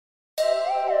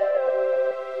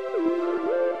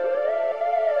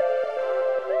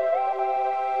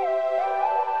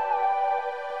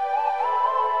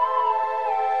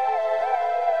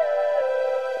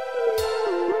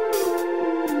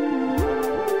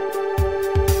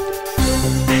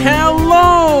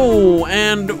Hello,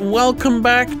 and welcome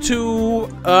back to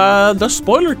the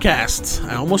Spoiler Cast.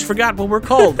 I almost forgot what we're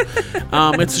called.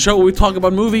 It's a show where we talk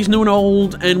about movies, new and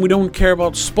old, and we don't care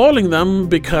about spoiling them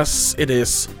because it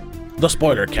is the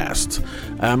Spoiler Cast.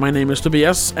 My name is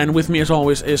Tobias, and with me as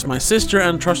always is my sister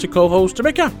and trusty co-host,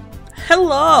 Rebecca.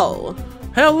 Hello.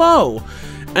 Hello.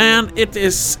 And it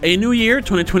is a new year,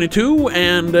 2022,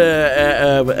 and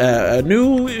a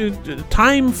new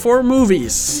time for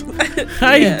movies.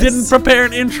 I didn't prepare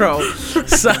an intro.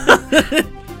 So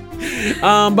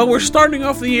but we're starting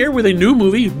off the year with a new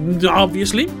movie,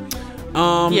 obviously.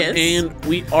 Yes. And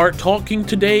we are talking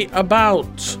today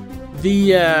about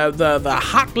the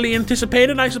hotly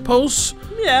anticipated, I suppose,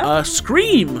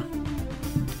 Scream.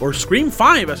 Or Scream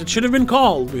 5, as it should have been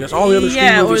called, because all the other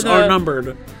Scream movies are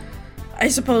numbered. I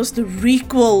suppose the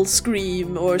requel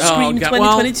Scream, or Scream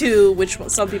 2022, which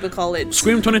some people call it.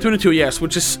 Scream 2022, yes,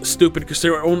 which is stupid because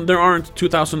there aren't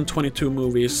 2022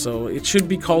 movies, so it should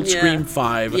be called Scream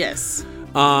 5. Yes.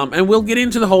 And we'll get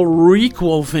into the whole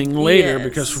requel thing later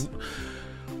because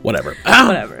whatever.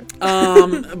 Whatever.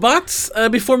 But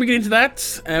before we get into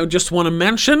that, I just want to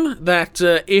mention that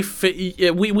if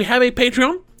we have a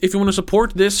Patreon, if you want to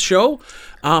support this show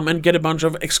and get a bunch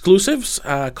of exclusives,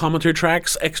 commentary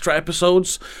tracks, extra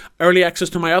episodes, early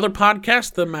access to my other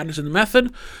podcast, The Madison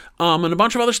Method, and a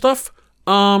bunch of other stuff,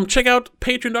 check out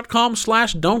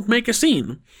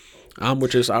patreon.com/don'tmakeascene,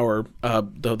 which is our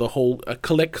the whole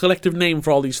collective name for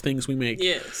all these things we make.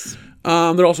 Yes.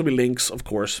 There'll also be links, of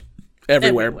course,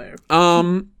 everywhere.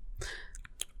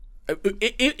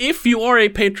 If you are a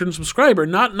patron subscriber,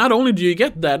 not only do you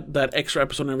get that extra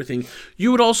episode and everything,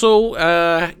 you would also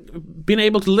been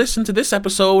able to listen to this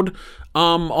episode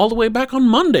all the way back on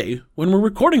Monday when we're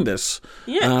recording this.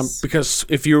 Yes. Because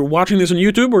if you're watching this on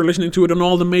YouTube or listening to it on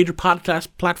all the major podcast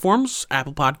platforms,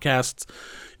 Apple Podcasts,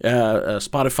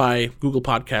 Spotify, Google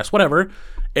Podcasts, whatever,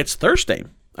 it's Thursday.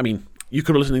 I mean, you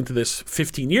could be listening to this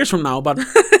 15 years from now, but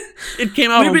it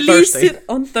came out on Thursday. We released it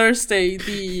on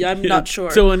Thursday, I'm not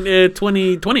sure. So on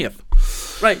 20th.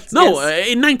 Right. No,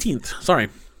 19th. Sorry.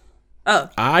 Oh.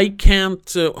 I can't...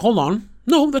 hold on.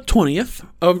 No, the 20th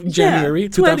of January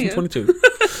 2022.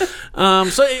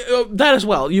 So that as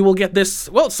well. You will get this...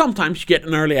 Well, sometimes you get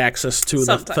an early access to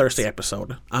the Thursday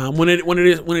episode. When it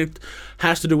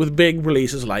has to do with big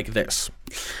releases like this.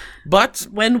 But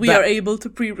when we are able to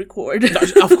pre-record.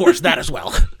 Of course, that as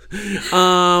well. But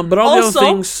all the other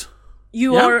things...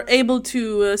 You are able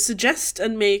to suggest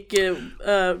and make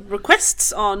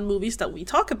requests on movies that we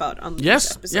talk about on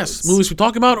these episodes. Yes, movies we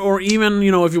talk about, or even,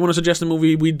 if you want to suggest a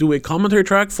movie we do a commentary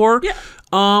track for,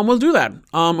 we'll do that.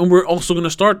 And we're also going to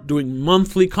start doing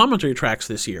monthly commentary tracks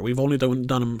this year. We've only done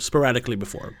them sporadically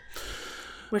before.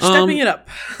 We're stepping it up.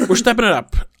 We're stepping it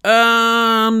up.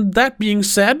 That being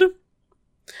said...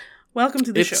 Welcome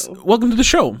to the show. Welcome to the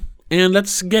show. And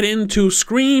let's get into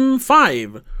Scream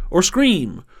 5, or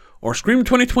Scream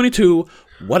 2022,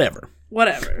 whatever.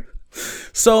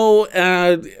 So,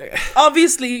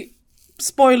 obviously,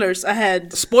 spoilers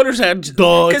ahead.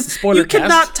 Because you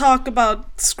cannot talk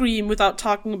about Scream without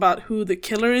talking about who the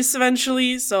killer is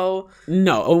eventually, so...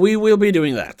 No, we will be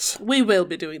doing that.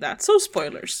 So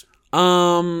spoilers.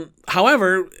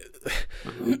 However,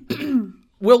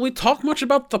 will we talk much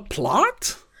about the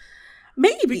plot?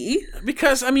 Maybe.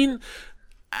 Because, I mean,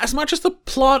 as much as the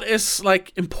plot is,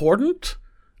 important...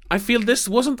 I feel this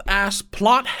wasn't as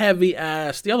plot-heavy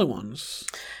as the other ones.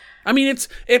 I mean,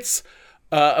 it's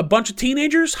a bunch of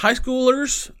teenagers, high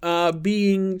schoolers,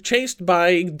 being chased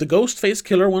by the Ghostface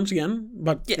killer once again.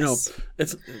 But,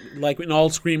 it's like in all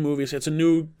Scream movies, it's a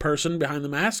new person behind the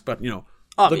mask, but,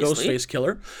 Obviously. The Ghostface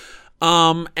killer.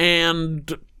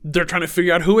 And they're trying to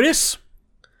figure out who it is.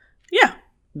 Yeah.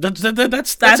 That's it.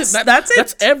 That's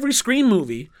every Scream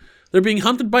movie. They're being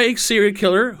hunted by a serial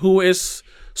killer who is...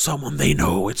 someone they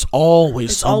know. It's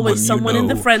always someone in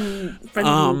the friend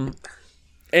group.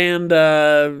 And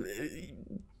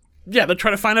they're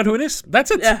trying to find out who it is.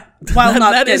 That's it. Yeah, while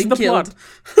not getting killed.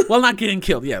 While not getting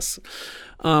killed, yes.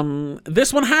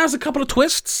 This one has a couple of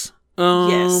twists.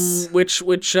 Yes. Which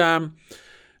would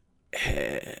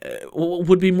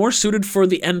be more suited for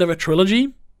the end of a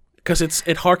trilogy. Because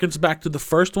it harkens back to the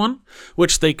first one,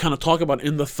 which they kind of talk about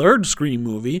in the third Scream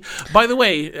movie. By the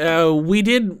way, we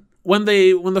did... When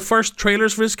the first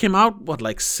trailers for this came out,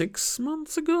 6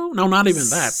 months ago? No, not even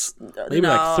that. Maybe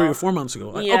 3 or 4 months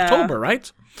ago. October,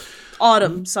 right?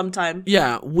 Autumn sometime.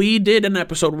 Yeah, we did an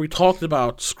episode where we talked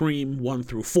about Scream 1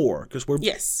 through 4, because we're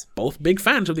both big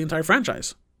fans of the entire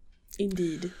franchise.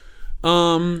 Indeed.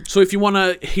 So if you want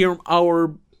to hear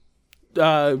our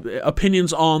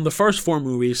opinions on the first 4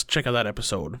 movies, check out that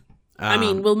episode. I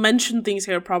mean, we'll mention things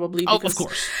here probably. Oh, Because of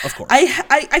course.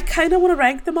 I kind of want to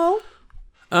rank them all.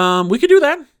 We could do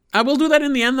that. I will do that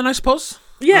in the end, then I suppose.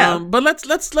 Yeah. But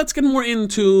let's get more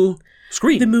into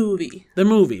Scream, The movie. the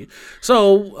movie.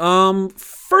 So,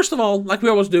 first of all, like we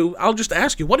always do, I'll just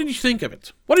ask you, what did you think of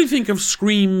it? What did you think of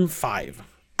Scream 5?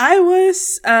 I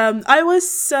was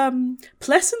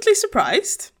pleasantly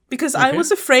surprised because I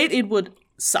was afraid it would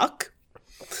suck.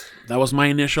 That was my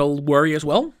initial worry as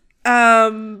well.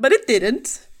 But it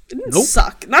didn't. It didn't Nope.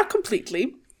 suck. Not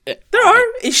completely. There are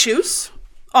issues,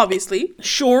 obviously.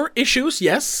 Sure, issues,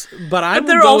 yes, but I But would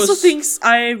there are go also as- things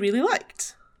I really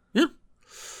liked. Yeah,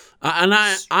 and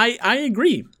I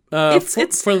agree.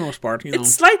 For the most part, you know.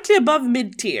 It's slightly above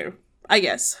mid-tier, I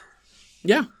guess.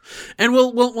 Yeah, and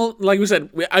we'll like we said,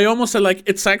 I almost said like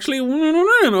it's actually,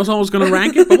 and I was almost going to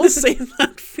rank it, but we'll save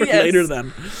that for Yes. later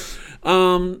then.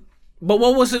 But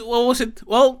what was it? What was it?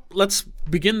 Well, let's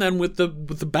begin then with the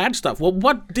bad stuff. Well,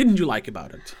 what didn't you like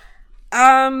about it?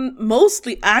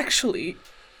 Mostly, actually,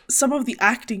 some of the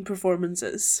acting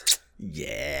performances.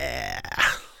 Yeah,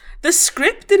 The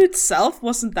script in itself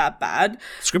wasn't that bad.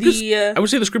 script is. I would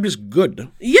say the script is good.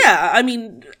 Yeah, I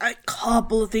mean, a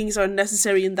couple of things are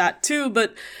necessary in that too,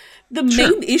 but the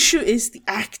main issue is the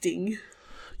acting.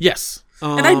 Yes,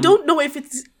 And I don't know if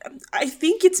it's... I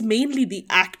think it's mainly the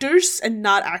actors and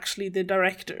not actually the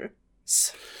director.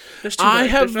 There's two I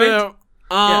directors, have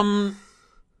right?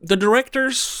 the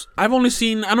directors. I've only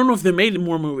seen. I don't know if they made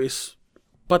more movies,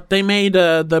 but they made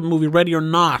the movie Ready or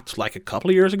Not like a couple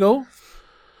of years ago.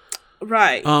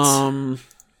 Right.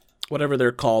 Whatever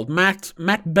they're called, Matt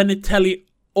Benitelli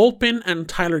Olpin and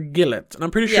Tyler Gillett, and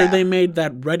I'm pretty sure Yeah. they made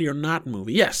that Ready or Not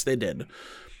movie. Yes, they did.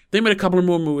 They made a couple of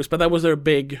more movies, but that was their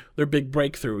big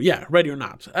breakthrough. Yeah, Ready or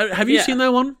Not. Have you Yeah. seen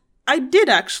that one? I did,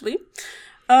 actually.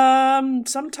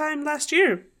 Sometime last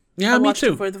year. Yeah, I me watched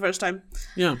too. it for the first time.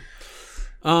 Yeah.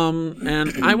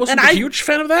 And I wasn't And a I- huge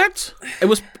fan of that.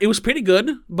 It was pretty good,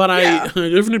 but Yeah. I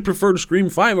definitely prefer to Scream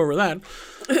 5 over that.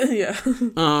 Yeah.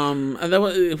 And that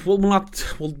was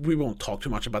we won't talk too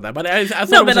much about that. But I thought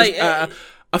No, it was but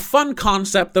a fun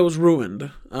concept that was ruined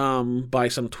by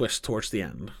some twist towards the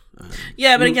end.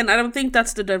 Yeah, but again, I don't think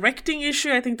that's the directing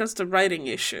issue. I think that's the writing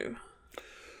issue.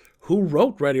 Who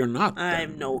wrote Ready or Not? I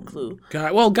have no clue.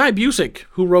 Guy Busick,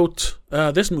 who wrote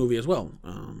this movie as well.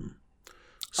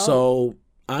 So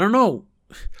I don't know.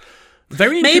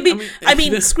 Maybe. I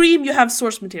mean, Scream, you have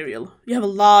source material. You have a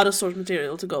lot of source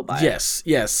material to go by.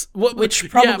 yes. Which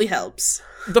probably helps.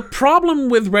 The problem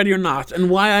with Ready or Not, and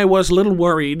why I was a little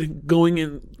worried going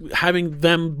in, having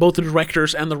them, both the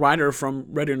directors and the writer from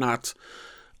Ready or Not,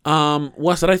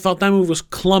 was that I thought that movie was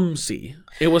clumsy.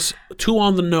 It was too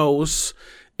on the nose.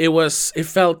 It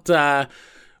felt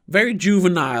very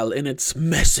juvenile in its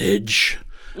message.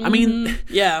 I mean,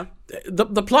 Yeah.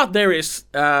 the plot there is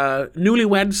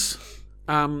newlyweds.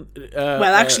 Well,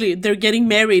 actually, they're getting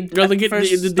married Well, at they the get-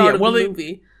 first the- start of well, the they-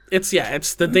 movie. It's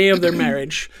the day of their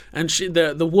marriage, and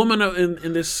the woman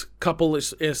in this couple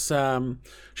is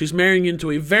she's marrying into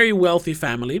a very wealthy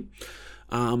family,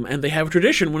 and they have a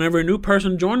tradition. Whenever a new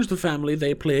person joins the family,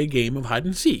 they play a game of hide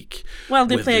and seek. Well,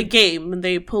 they with play a the- game and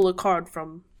they pull a card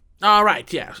from... All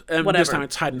right, yeah. This Whatever. time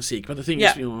it's hide and seek, but the thing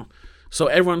Yeah. is, so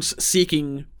everyone's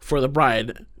seeking for the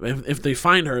bride. If they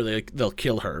find her, they'll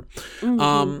kill her.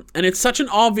 Mm-hmm. And it's such an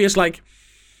obvious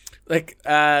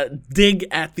dig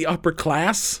at the upper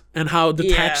class and how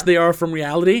detached Yeah. they are from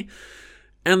reality,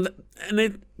 and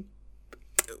it.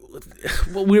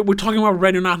 Well, we're talking about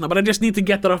Ready or Not now, but I just need to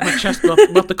get that off my chest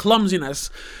about the clumsiness,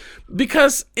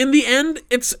 because in the end,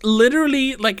 it's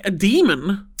literally like a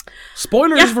demon.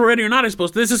 Spoilers Yeah. for Ready or Not, I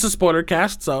suppose. This is a spoiler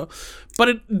cast, so.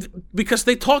 But because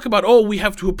they talk about, we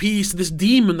have to appease this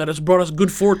demon that has brought us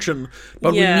good fortune,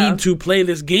 but Yeah. we need to play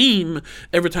this game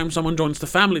every time someone joins the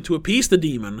family to appease the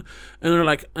demon. And they're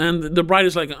like, and the bride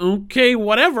is like, okay,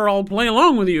 whatever, I'll play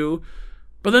along with you.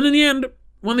 But then in the end,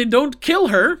 when they don't kill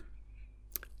her,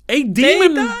 a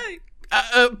demon die.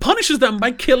 punishes them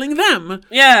by killing them.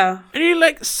 Yeah. And you're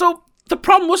like, so the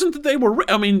problem wasn't that they were.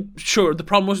 I mean, sure, the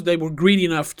problem was they were greedy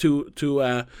enough to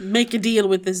Make a deal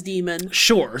with this demon.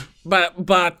 sure,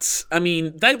 but I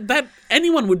mean that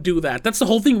anyone would do that. That's the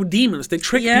whole thing with demons. They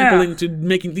trick Yeah. people into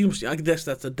making demons. I guess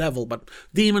that's the devil, but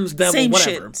demons, devil, Same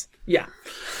whatever. shit. Yeah.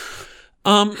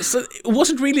 So it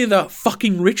wasn't really the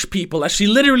fucking rich people, as she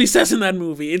literally says in that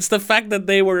movie. It's the fact that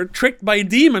they were tricked by a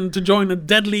demon to join a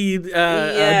deadly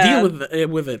Yeah. deal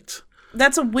with it.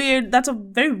 That's a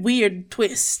very weird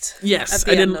twist. Yes, at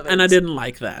the I end didn't, of it. and I didn't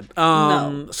like that.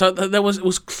 No. So it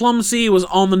was clumsy. It was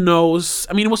on the nose.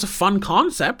 I mean, it was a fun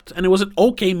concept, and it was an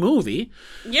okay movie.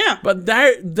 Yeah. But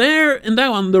there in that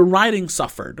one, the writing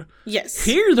suffered. Yes.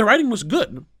 Here, the writing was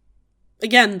good.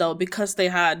 Again, though, because they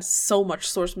had so much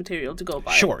source material to go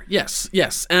by. Sure. Yes.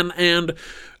 And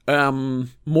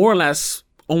more or less,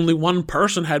 only one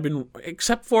person had been,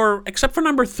 except for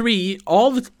number 3.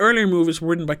 All the earlier movies were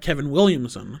written by Kevin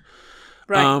Williamson.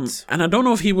 Right. And I don't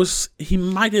know if he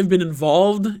might have been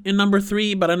involved in number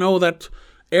 3, but I know that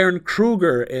Aaron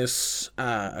Kruger is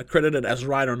credited as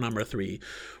writer on number 3.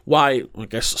 Why? I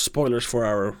guess spoilers for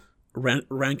our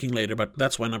ranking later, but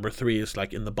that's why number 3 is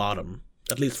like in the bottom,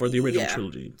 at least for the original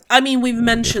trilogy. I mean, we've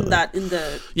mentioned that in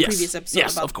the Yes. previous episode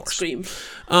Yes, about of course. Scream.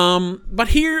 But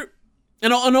here,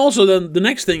 and also the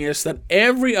next thing is that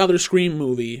every other Scream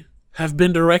movie have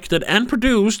been directed and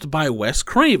produced by Wes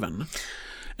Craven.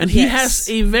 And he has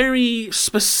a very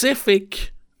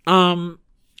specific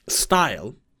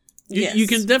style. You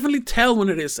can definitely tell when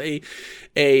it is a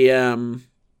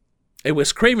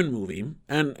Wes Craven movie,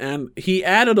 and he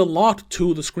added a lot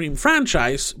to the Scream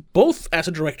franchise, both as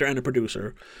a director and a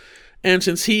producer. And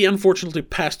since he unfortunately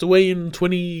passed away in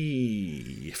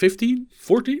 2015,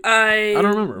 14? I don't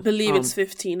remember. believe it's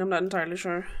 15. I'm not entirely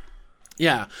sure.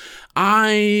 Yeah.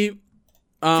 I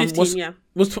 15,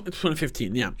 was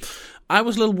 2015, yeah. I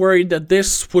was a little worried that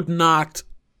this would not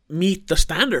meet the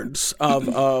standards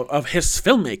of his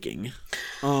filmmaking.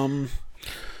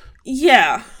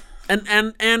 Yeah.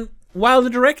 And while the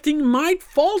directing might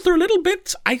falter a little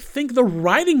bit, I think the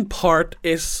writing part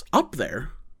is up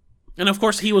there. And of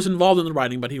course, he was involved in the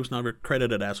writing, but he was never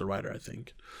credited as a writer, I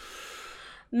think.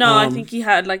 No, I think he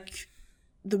had like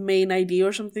the main idea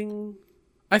or something.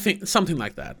 I think something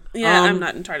like that. Yeah, I'm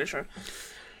not entirely sure.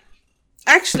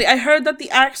 Actually, I heard that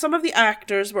some of the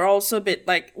actors were also a bit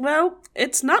like, well,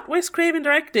 it's not Wes Craven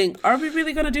directing. Are we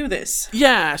really going to do this?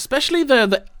 Yeah, especially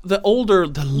the older,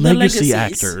 the legacy legacies.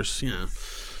 actors. Yeah.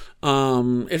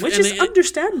 Which is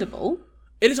understandable.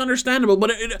 It is understandable,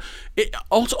 but it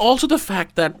also the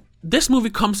fact that this movie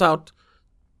comes out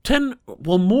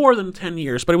more than 10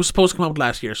 years, but it was supposed to come out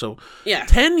last year, so Yeah.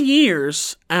 10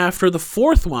 years after the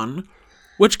fourth one,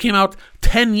 which came out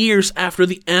 10 years after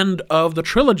the end of the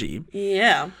trilogy.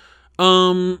 Yeah.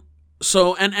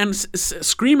 So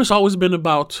Scream has always been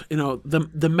about,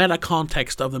 the meta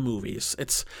context of the movies.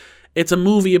 It's a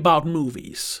movie about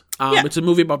movies. It's a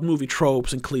movie about movie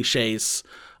tropes and cliches.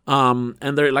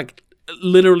 And they're like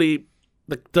literally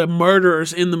the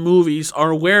murderers in the movies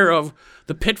are aware of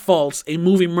the pitfalls a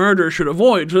movie murderer should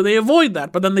avoid, so they avoid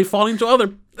that. But then they fall into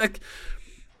other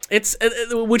It's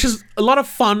which is a lot of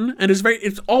fun, and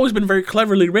it's always been very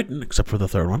cleverly written, except for the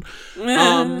third one.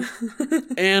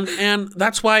 And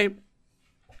that's why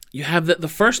you have the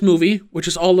first movie, which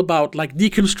is all about like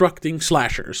deconstructing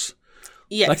slashers.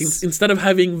 Yes. Like instead of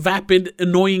having vapid,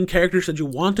 annoying characters that you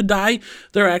want to die,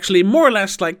 they're actually more or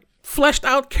less like fleshed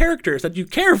out characters that you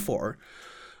care for,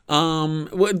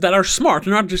 that are smart.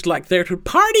 They're not just like there to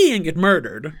party and get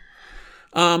murdered.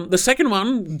 The second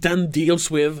one then deals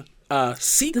with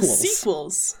sequels. The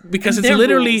sequels. Because and it's their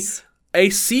literally rules. a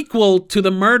sequel to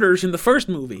the murders in the first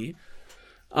movie,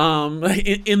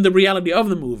 in the reality of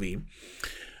the movie.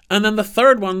 And then the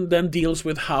third one then deals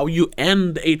with how you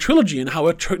end a trilogy and how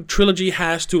a trilogy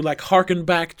has to like harken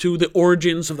back to the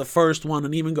origins of the first one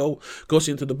and even goes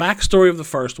into the backstory of the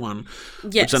first one.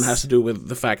 Yes. Which then has to do with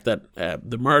the fact that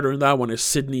the murder in that one is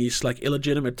Sydney's like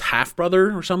illegitimate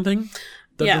half-brother or something.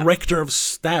 The director of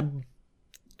Stab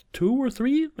 2 or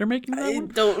 3 they're making that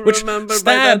one? I don't Which remember.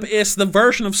 Stab is the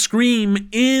version of Scream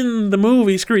in the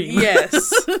movie Scream.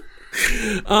 Yes.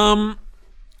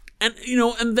 And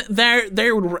there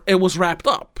it was wrapped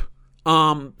up.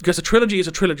 Because a trilogy is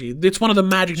a trilogy. It's one of the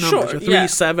magic numbers. Sure, 3,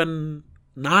 7,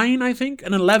 9, I think,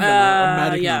 and 11 are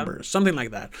magic numbers, something like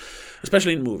that.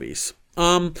 Especially in movies.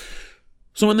 So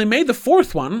when they made the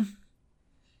fourth one,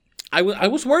 I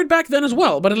was worried back then as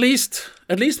well. But at least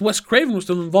Wes Craven was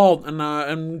still involved,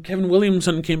 and Kevin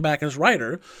Williamson came back as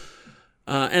writer,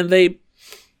 and they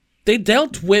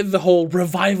dealt with the whole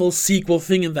revival sequel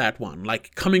thing in that one,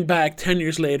 like coming back 10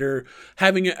 years later,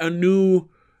 having a new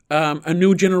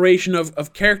generation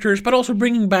of characters, but also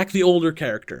bringing back the older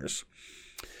characters.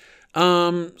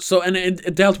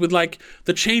 It dealt with like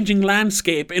the changing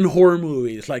landscape in horror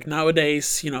movies. Like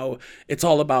nowadays, it's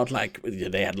all about like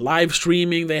they had live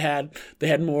streaming, they had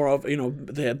more of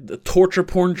they had the torture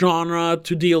porn genre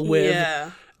to deal with.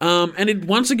 Yeah. And it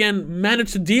once again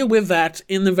managed to deal with that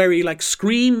in the very like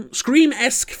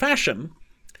Scream-esque fashion.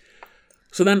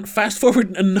 So then fast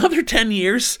forward another 10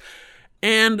 years,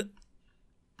 and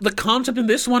the concept in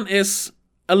this one is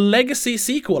a legacy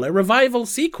sequel, a revival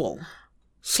sequel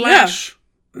slash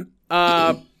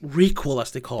requel,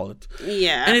 as they call it.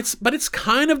 Yeah. And it's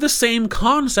kind of the same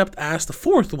concept as the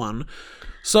fourth one.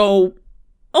 So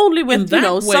only with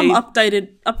some way,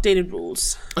 updated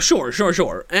rules.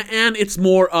 Sure. And it's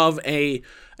more of a,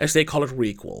 as they call it,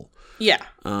 requel. Yeah.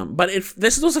 But if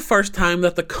this was the first time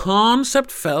that the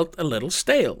concept felt a little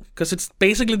stale, because it's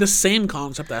basically the same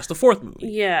concept as the fourth movie.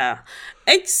 Yeah.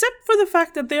 Except for the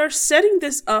fact that they are setting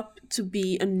this up to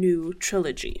be a new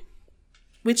trilogy,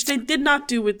 which they did not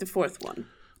do with the fourth one.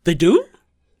 They do?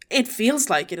 It feels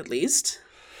like it, at least.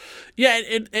 Yeah,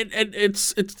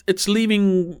 it's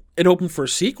leaving it open for a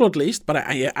sequel at least, but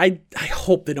I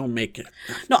hope they don't make it.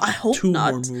 No, I hope two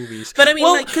not. more movies. But I mean,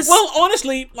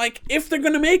 honestly, like if they're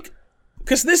gonna make,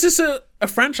 because this is a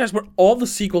franchise where all the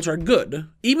sequels are good,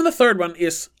 even the third one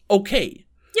is okay.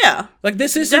 Yeah, like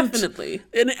this isn't definitely,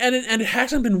 and it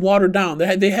hasn't been watered down.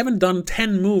 They haven't done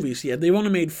 10 movies yet. They've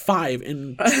only made 5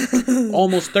 in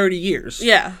almost 30 years.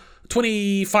 Yeah,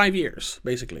 25 years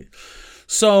basically.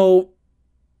 So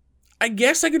I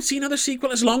guess I could see another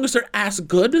sequel as long as they're as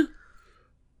good.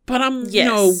 But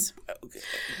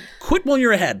quit while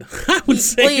you're ahead. I would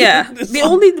say. Well, yeah. The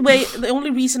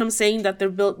only reason I'm saying that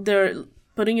they're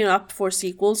putting it up for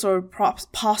sequels or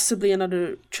possibly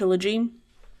another trilogy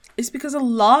is because a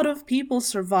lot of people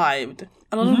survived.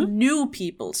 A lot of new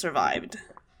people survived.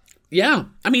 Yeah,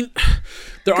 I mean,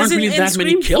 there aren't really that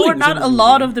many killings. Scream 4, not a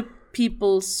lot of the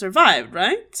people survived,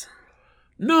 right?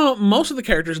 No, most of the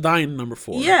characters die in number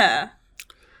 4. Yeah.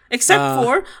 Except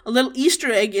for a little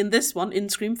Easter egg in this one, in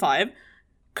Scream 5.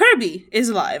 Kirby is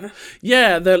alive.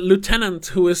 Yeah, the lieutenant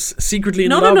who is secretly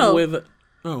in love with...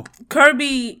 Oh.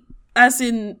 Kirby, as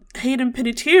in Hayden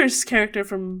Panettiere's character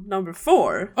from number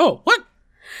 4. Oh, what?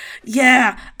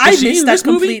 Yeah, I missed that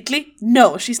completely.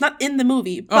 No, she's not in the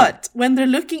movie. But when they're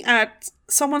looking at...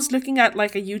 Someone's looking at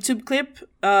like a YouTube clip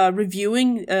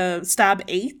reviewing Stab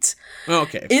 8.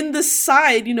 Okay. In the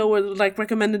side, where like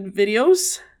recommended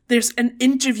videos, there's an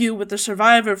interview with the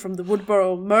survivor from the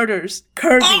Woodborough murders,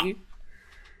 Kirby.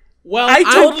 Well, I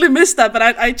totally missed that, but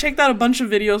I checked out a bunch of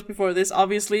videos before this,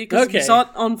 obviously, because we saw it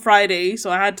on Friday,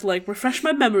 so I had to like refresh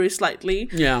my memory slightly.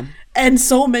 Yeah. And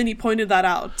so many pointed that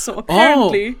out. So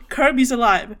apparently, Kirby's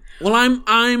alive. Well,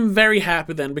 I'm very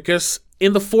happy then, because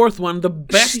in the fourth one, the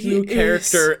best new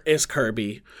character is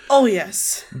Kirby. Oh,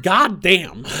 yes. God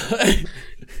damn.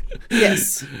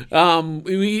 Yes. Even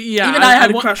I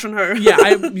had a crush on her.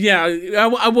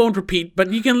 I won't repeat,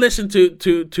 but you can listen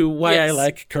to why I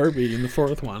like Kirby in the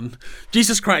fourth one.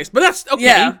 Jesus Christ. But that's okay.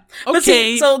 Yeah. Okay. But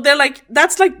see, so they're like,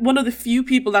 that's like one of the few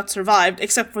people that survived,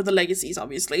 except for the legacies,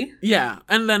 obviously. Yeah.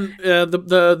 And then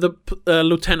the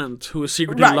lieutenant who is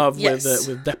secretly in love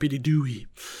with Deputy Dewey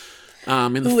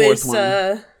in the fourth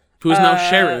one. Who is now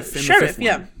sheriff in the fifth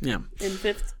one. Yeah. In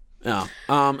fifth. Yeah,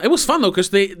 it was fun though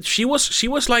because she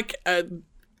was like a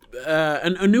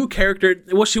new character.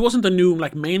 She wasn't a new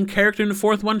like main character in the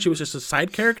fourth one. She was just a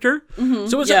side character. Mm-hmm.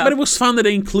 So but it was fun that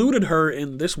they included her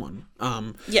in this one.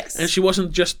 Yes, and she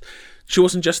wasn't just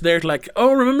there to like,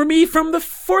 oh, remember me from the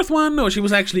fourth one. No, she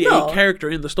was actually a character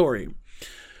in the story.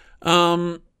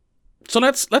 So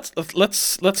let's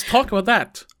talk about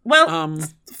that. Well,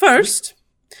 first.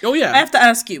 Oh yeah, I have to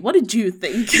ask you, what did you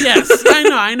think? Yes,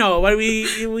 I know. But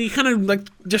we kind of like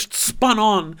just spun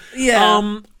on.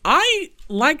 Yeah. I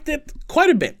liked it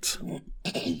quite a bit.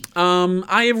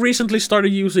 I have recently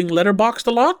started using Letterboxd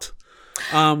a lot.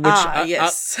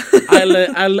 Yes.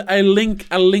 I'll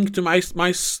link to my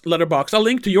Letterboxd. I'll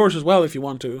link to yours as well if you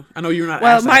want to. I know you're not.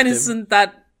 Well, mine isn't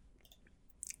that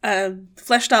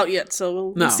fleshed out yet, so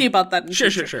we'll see about that.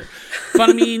 Sure.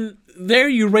 But I mean. There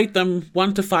you rate them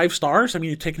 1 to 5 stars. I mean,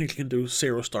 you technically can do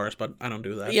 0 stars, but I don't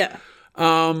do that. Yeah.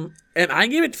 And I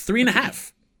gave it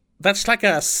 3.5. That's like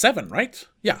a 7, right?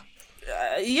 Yeah.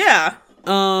 Yeah.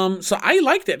 So I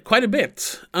liked it quite a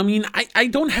bit. I mean, I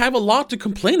don't have a lot to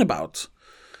complain about.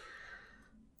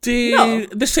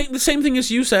 The same thing as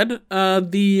you said.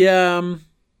 The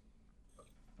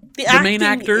main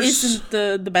actors isn't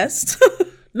the best.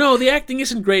 No, the acting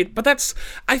isn't great, but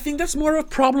I think that's more of a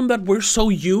problem that we're so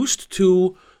used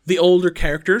to the older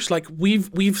characters. Like we've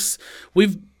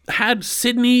had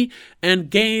Sydney and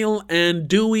Gale and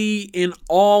Dewey in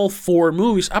all 4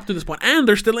 movies up to this point, and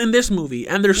they're still in this movie,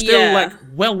 and they're still like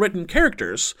well-written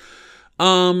characters.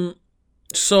 So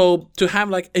to have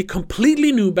like a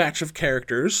completely new batch of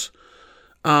characters,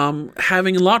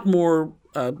 having a lot more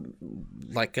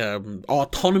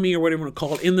autonomy or whatever you want to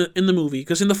call it in the movie,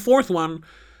 because in the fourth one,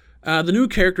 the new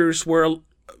characters were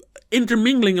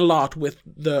intermingling a lot with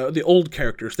the old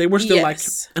characters. They were still Yes.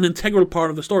 like an integral part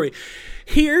of the story.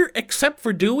 Here, except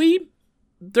for Dewey,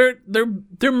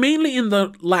 they're mainly in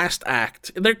the last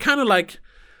act. They're kind of like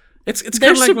it's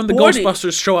kind of like when the supporting.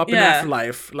 Ghostbusters show up in Yeah.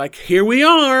 Afterlife. Like, here we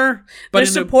are, but They're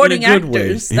in supporting a good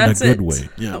actors. way. That's in a it. good way.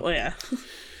 Yeah. Oh yeah.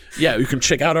 Yeah, you can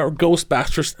check out our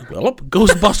Ghostbusters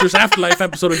Afterlife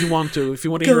episode if you want to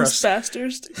hear us.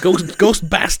 Ghostbusters. Ghost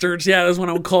Bastards, yeah, that's what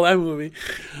I would call that movie.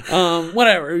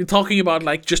 Whatever, we're talking about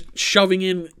like just shoving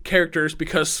in characters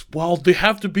because, well, they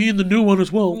have to be in the new one as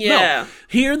well. Yeah. No.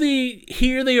 Here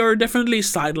they are definitely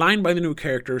sidelined by the new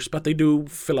characters, but they do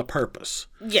fill a purpose.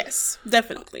 Yes,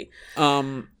 definitely.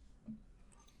 But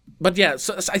yeah,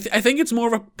 so I think it's more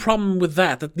of a problem with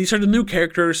that these are the new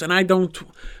characters, and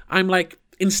I'm like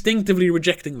instinctively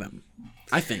rejecting them,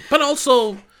 I think. But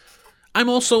also, I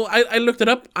looked it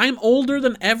up. I'm older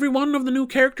than every one of the new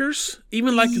characters,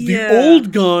 even like Yeah. the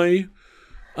old guy,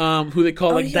 who they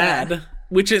call yeah. Dad,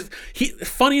 which is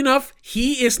funny enough,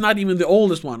 he is not even the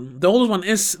oldest one. The oldest one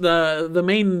is the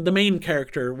main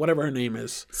character, whatever her name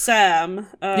is. Sam.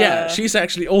 Yeah, she's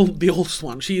actually the oldest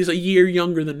one. She's a year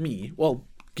younger than me. Well,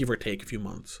 give or take a few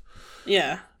months.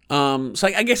 Yeah. So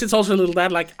I guess it's also a little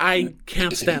that, like, I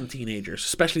can't stand teenagers,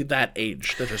 especially that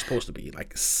age that they're supposed to be,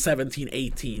 like 17,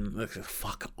 18. Like,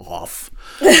 fuck off.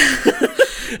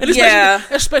 And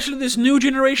especially this new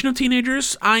generation of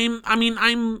teenagers. I'm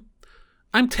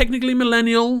technically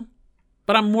millennial,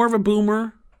 but I'm more of a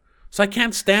boomer, so I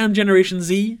can't stand Generation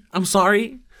Z. I'm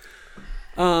sorry.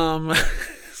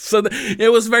 So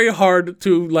it was very hard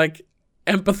to like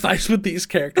empathize with these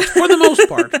characters for the most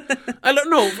part. I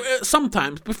don't know,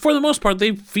 sometimes, but for the most part,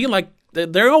 they feel like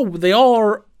they all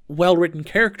are well-written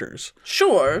characters.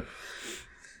 Sure.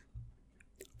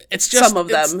 It's just Some of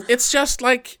them. It's just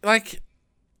like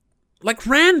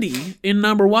Randy in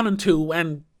number 1 and 2,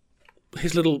 and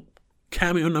his little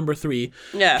cameo number 3.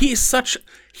 Yeah. He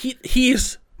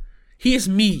is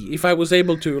me if I was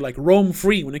able to like roam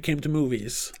free when it came to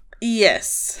movies.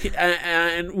 Yes.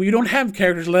 And we don't have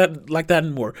characters like that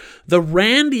anymore. The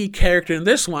Randy character in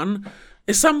this one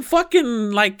is some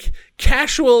fucking like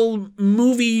casual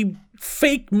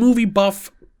fake movie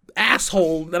buff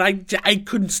asshole that I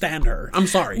couldn't stand her. I'm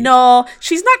sorry. No,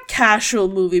 she's not casual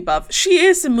movie buff. She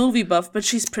is a movie buff, but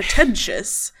she's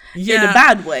pretentious in a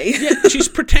bad way. Yeah, she's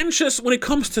pretentious when it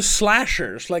comes to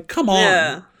slashers. Like, come on.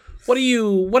 Yeah. What are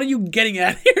you getting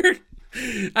at here?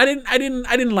 I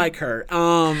didn't like her.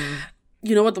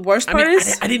 You know what the worst part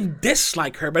is? I didn't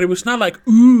dislike her, but it was not like,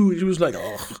 ooh, it was like,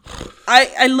 oh.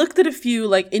 I looked at a few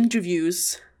like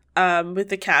interviews with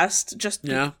the cast just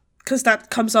because that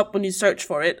comes up when you search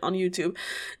for it on YouTube.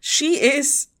 She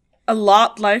is a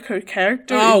lot like her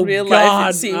character in real life,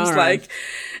 it seems like.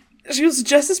 She was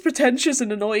just as pretentious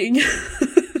and annoying.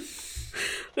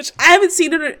 Which I haven't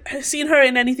seen her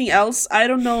in anything else. I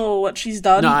don't know what she's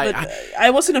done, but I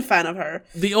wasn't a fan of her.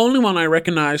 The only one I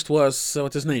recognized was,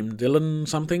 what's his name? Dylan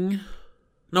something?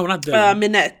 No, not Dylan.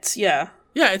 Minette, yeah.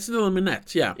 Yeah, it's Dylan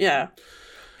Minette, yeah. Yeah.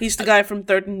 He's the guy from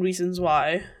 13 Reasons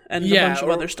Why and a bunch of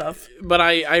other stuff. But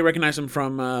I recognize him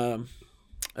from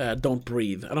Don't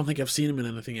Breathe. I don't think I've seen him in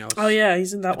anything else. Oh yeah,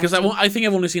 he's in that one. Because I think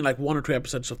I've only seen like 1 or 2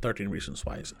 episodes of 13 Reasons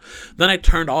Why. Then I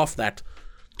turned off that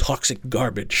toxic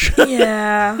garbage.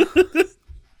 Yeah.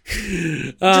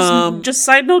 Just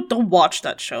side note, don't watch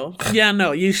that show. Yeah,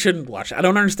 no, you shouldn't watch it. I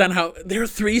don't understand how... There are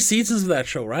 3 seasons of that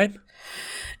show, right?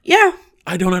 Yeah.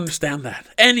 I don't understand that.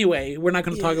 Anyway, we're not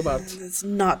going to talk about... Let's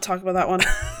not talk about that one.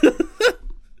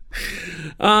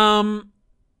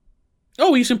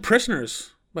 Oh, he's in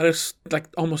Prisoners. But it's like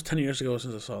almost 10 years ago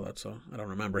since I saw that, so I don't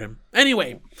remember him.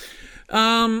 Anyway,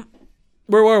 where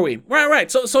were we?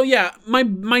 Right. So yeah, my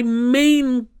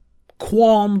main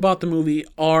qualm about the movie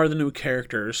are the new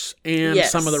characters and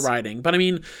some of the writing. But I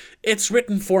mean, it's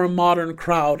written for a modern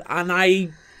crowd, and I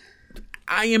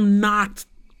am not.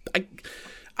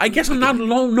 I guess I'm not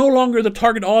no longer the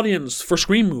target audience for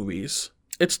Scream movies.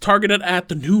 It's targeted at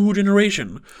the new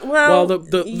generation. Well,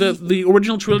 the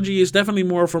original trilogy is definitely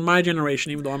more for my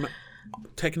generation, even though I'm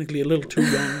technically a little too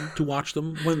young to watch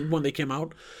them when they came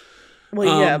out.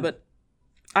 Well, yeah, but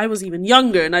I was even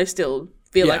younger, and I still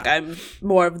feel like I'm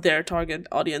more of their target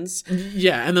audience.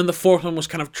 Yeah, and then the 4th one was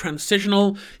kind of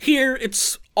transitional. Here,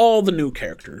 it's all the new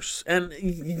characters, and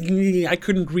I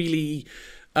couldn't really...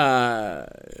 I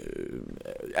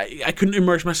couldn't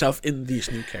immerse myself in these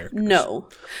new characters. No,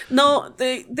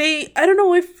 they. I don't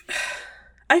know if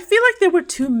I feel like there were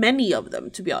too many of them.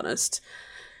 To be honest,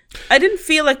 I didn't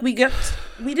feel like we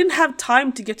didn't have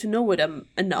time to get to know them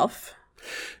enough.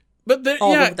 But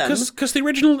because the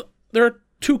original, there are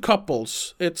 2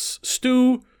 couples. It's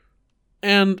Stu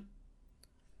and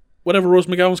whatever Rose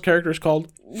McGowan's character is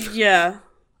called. Yeah.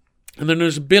 And then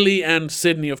there's Billy and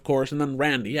Sydney, of course, and then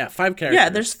Randy. Yeah, 5 characters. Yeah,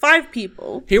 there's 5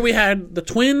 people. Here we had the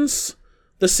twins,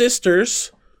 the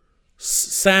sisters,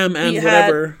 Sam and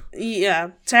whatever.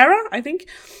 Tara, I think.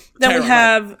 Then Tara, we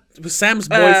have... Right. It was Sam's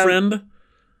boyfriend.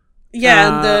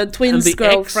 and the twins' and the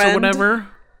girlfriend. ex or whatever.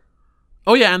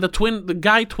 Oh, yeah, and the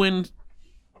guy twin...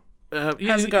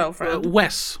 has a girlfriend.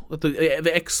 Wes,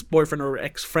 the ex-boyfriend or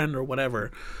ex-friend or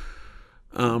whatever.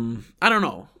 I don't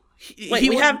know.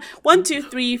 We have 1, 2,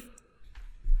 3...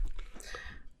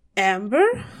 Amber?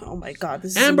 Oh my god,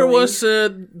 this is Amber annoying. was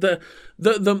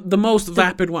the most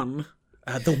vapid one.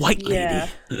 The white lady.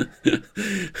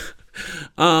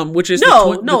 Which is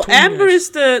No, the twin Amber nurse.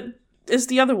 is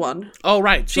the other one. Oh,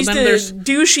 right. So She's then the there's...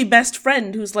 douchey best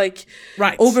friend who's like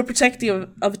Right. overprotective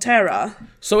of Tara.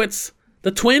 So it's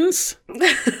the twins,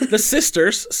 the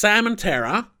sisters, Sam and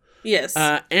Tara, Yes.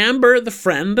 Amber, the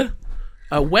friend,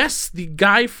 Wes, the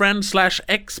guy friend /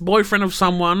 ex-boyfriend of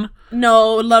someone.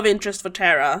 No, love interest for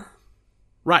Tara.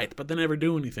 Right, but they never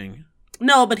do anything.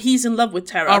 No, but he's in love with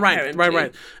Tara. Oh, right, apparently.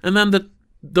 right. And then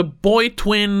the boy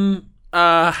twin,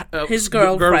 His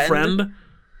girlfriend.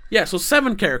 Yeah, so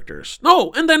 7 characters.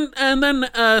 No, and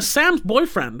then Sam's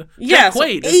boyfriend, Yeah, Jack so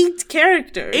Quaid. 8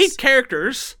 characters. 8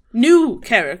 characters. New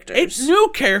characters. 8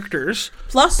 new characters.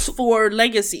 Plus 4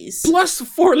 legacies. Plus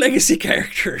 4 legacy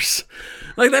characters.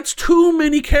 Like, that's too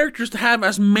many characters to have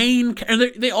as main...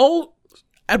 And they all,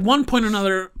 at one point or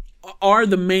another, are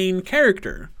the main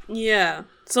character. Yeah.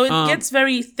 So it gets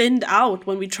very thinned out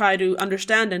when we try to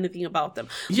understand anything about them.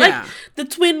 Yeah. Like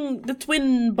the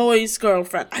twin boy's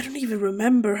girlfriend. I don't even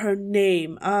remember her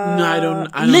name. No, I don't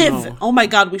Liv. know. Oh my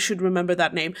god, we should remember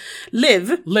that name.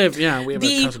 Liv. Liv, yeah, we have a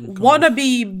The cousin called...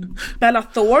 wannabe Bella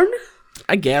Thorne.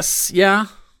 I guess, yeah.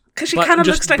 Because she But kind of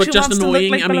just- looks like but she just wants to look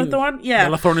annoying. like I Bella mean, Thorne. Yeah.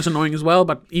 Bella Thorne is annoying as well,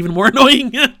 but even more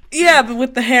annoying. Yeah, but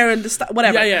with the hair and the stuff,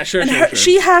 whatever. Yeah, sure, and sure.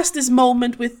 she has this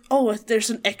moment with, oh, there's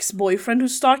an ex-boyfriend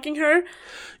who's stalking her.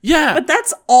 Yeah, But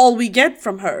that's all we get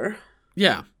from her.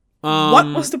 yeah. What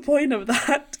was the point of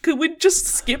that? Could we just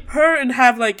skip her and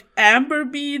have, like, Amber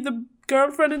be the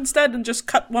girlfriend instead and just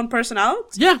cut one person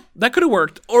out? Yeah, that could have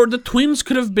worked. Or the twins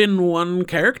could have been one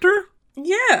character.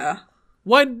 Yeah.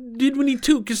 Why did we need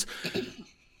 2? Because,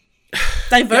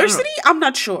 Diversity? I'm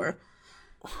not sure.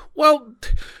 well,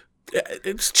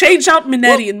 it's... Change out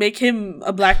Minetti and make him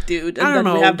a black dude, and I don't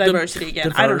then know. we have diversity again.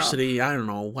 Diversity, I don't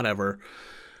know. Whatever.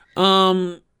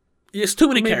 It's too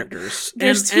many characters.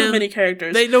 There's too many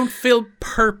characters. They don't feel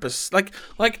purpose. Like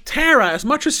Tara, as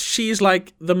much as she's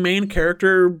like the main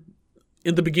character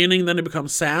in the beginning, then it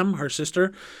becomes Sam, her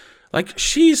sister. Like,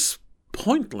 she's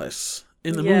pointless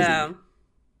in the movie.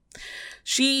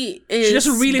 She is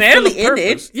doesn't really barely feel a in it,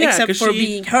 purpose. Yeah, except 'cause for she-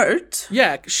 being hurt.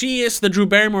 Yeah, she is the Drew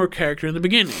Barrymore character in the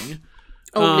beginning.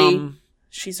 Only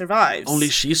she survives. Only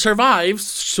she survives,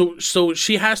 so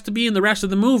she has to be in the rest of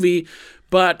the movie,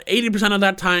 but 80% of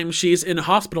that time she's in a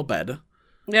hospital bed.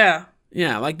 Yeah.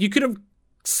 Yeah, like, you could have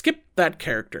skipped that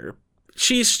character.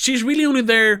 She's really only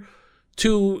there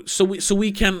so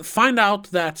we can find out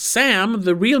that Sam,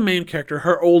 the real main character,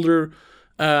 her older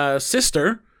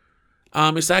sister,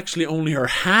 is actually only her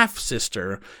half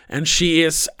sister, and she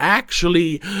is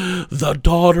actually the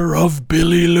daughter of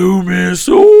Billy Loomis.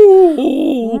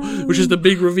 Ooh, which is the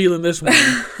big reveal in this one.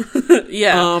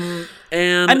 Yeah.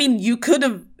 And I mean, you could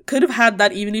have had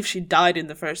that even if she died in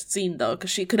the first scene, though,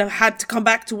 because she could have had to come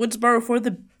back to Woodsboro for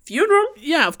the funeral.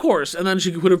 yeah, of course. And then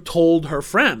she could have told her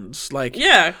friends, like,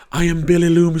 Yeah. I am Billy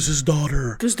Loomis's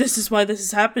daughter. Because this is why this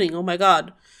is happening. Oh my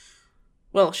god.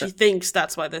 Well, she thinks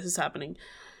that's why this is happening.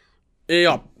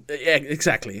 Ja,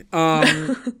 exactly.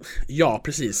 Ja,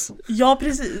 precis. Ja,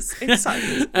 precis.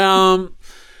 Exactly.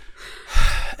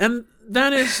 And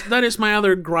that is my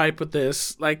other gripe with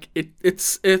this. Like,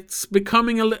 it's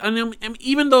becoming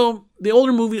even though the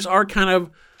older movies are kind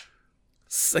of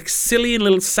like silly and a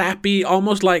little sappy,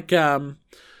 almost like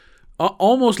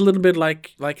almost a little bit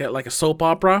like a soap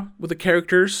opera with the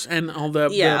characters and all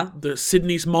the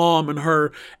Sydney's mom and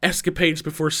her escapades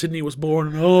before Sydney was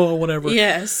born and whatever.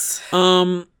 Yes.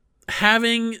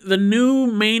 Having the new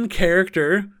main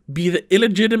character be the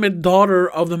illegitimate daughter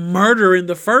of the murderer in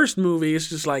the first movie is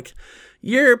just like,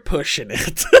 you're pushing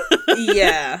it.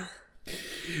 Yeah.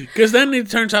 Because then it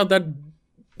turns out that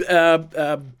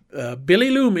Billy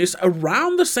Loomis,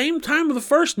 around the same time of the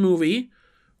first movie,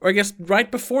 or I guess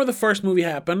right before the first movie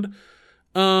happened,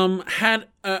 had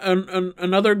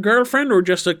another girlfriend or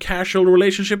just a casual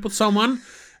relationship with someone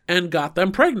and got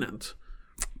them pregnant.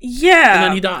 Yeah. And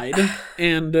then he died,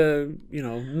 and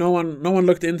no one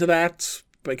looked into that.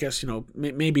 I guess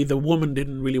maybe the woman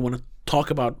didn't really want to talk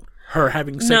about her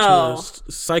having sex No. with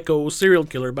a psycho serial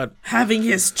killer, but Having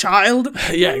his child.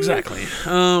 yeah, exactly.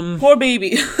 Poor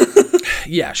baby.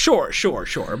 Yeah, sure.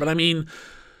 But I mean,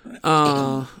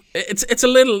 it's a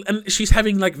little, and she's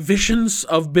having like visions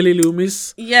of Billy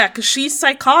Loomis. Yeah, because she's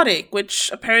psychotic, which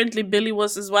apparently Billy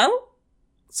was as well.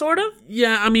 Sort of.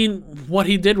 Yeah, I mean, what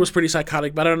he did was pretty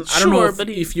psychotic, but I don't know Sure, if, but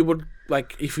if you would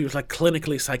like if he was like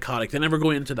clinically psychotic. They never go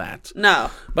into that. No.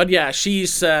 But yeah,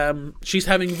 she's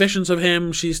having visions of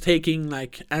him. She's taking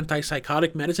like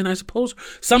antipsychotic medicine, I suppose.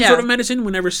 Some Yeah. sort of medicine.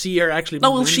 We never see her actually.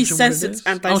 No, well, she mention says what it it's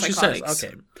is. Oh, she says antipsychotics.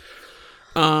 okay.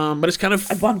 But it's kind of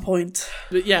At one point.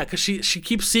 yeah, because she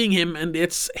keeps seeing him, and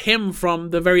it's him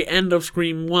from the very end of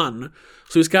Scream 1.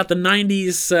 So he's got the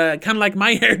 90s, kind of like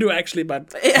my hairdo actually,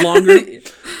 but longer.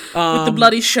 With the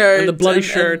bloody shirt. And the bloody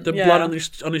shirt, the yeah. blood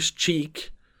on his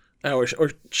cheek, or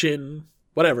chin,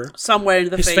 whatever. Somewhere in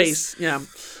the His face. yeah.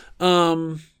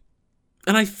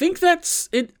 And I think that's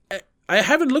it. I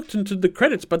haven't looked into the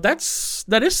credits, but that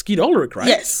is Skeet Ulrich, right?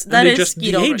 Yes, and that they is just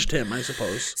Skeet Ulrich. de-aged him, I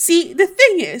suppose. See, the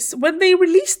thing is, when they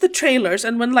released the trailers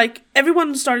and when, like,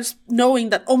 everyone starts knowing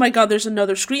that, oh my god, there's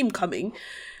another Scream coming,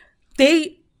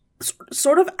 they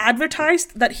sort of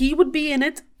advertised that he would be in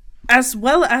it as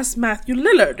well as Matthew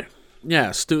Lillard.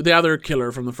 Yeah, Stu, the other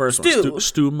killer from the first one,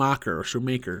 Stu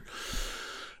Macher.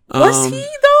 Was he,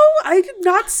 though? I did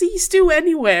not see Stu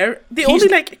anywhere. The only,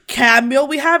 like, cameo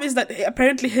we have is that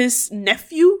apparently his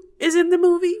nephew is in the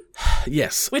movie.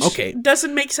 Yes, Which okay.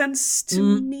 doesn't make sense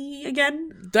to me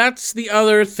again. That's the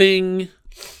other thing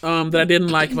that I didn't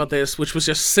like about this, which was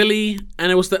just silly,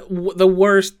 and it was the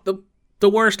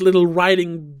worst little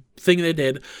writing thing they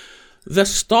did. The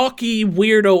stocky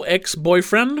weirdo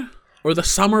ex-boyfriend, or the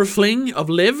summer fling of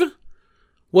Liv,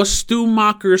 was Stu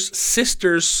Macher's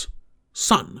sister's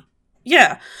son.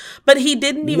 Yeah, but he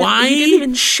didn't even Why? he didn't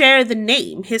even share the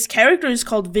name. His character is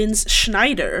called Vince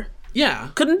Schneider. Yeah,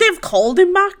 Couldn't they have called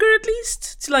him Macker at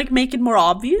least to like make it more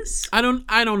obvious? I don't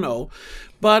know,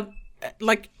 but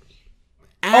like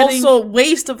adding, Also,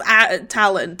 waste of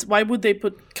talent. Why would they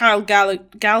put Kyle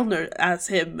Gallner as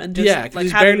him and just Yeah, 'cause like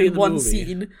he's have him barely in in the one movie.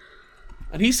 scene?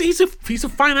 and he's a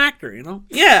fine actor, you know.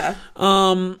 Yeah,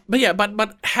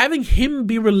 But having him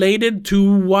be related to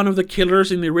one of the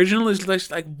killers in the original is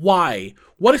just like, why?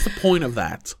 What is the point of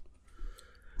that?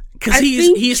 Because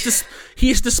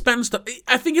he's dispensed.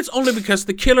 I think it's only because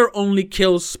the killer only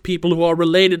kills people who are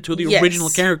related to the Yes. original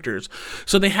characters,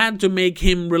 so they had to make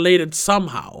him related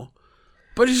somehow.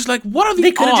 But it's just like, what are the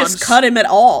they could have odds? just cut him at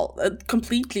all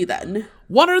completely then.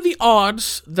 What are the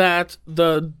odds that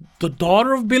the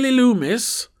daughter of Billy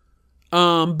Loomis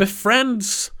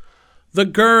befriends the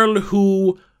girl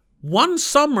who one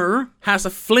summer has a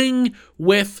fling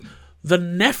with the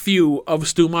nephew of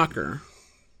Stu Macher?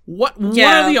 What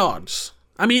Yeah. are the odds?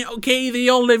 I mean, okay, they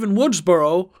all live in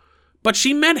Woodsboro, but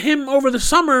she met him over the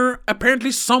summer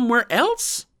apparently somewhere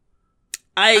else?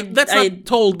 That's not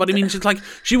told, but I mean, it's like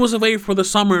she was away for the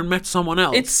summer and met someone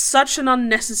else. It's such an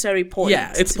unnecessary point.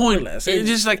 Yeah, it's to put pointless. in. It's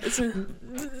just like,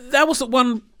 that was the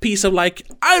one piece of like,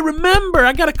 I remember,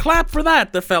 I got a clap for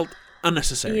that felt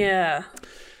unnecessary. Yeah,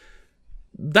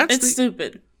 That's it's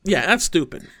stupid. Yeah, that's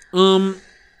stupid.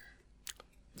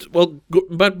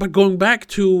 But going back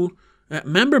to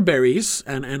member berries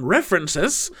and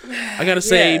references, I gotta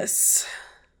say, Yes.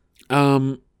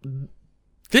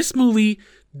 this movie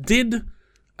did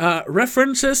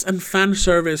references and fan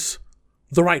service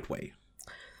the right way.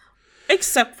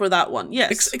 Except for that one,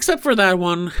 yes. Except for that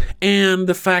one, and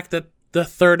the fact that the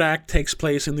third act takes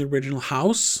place in the original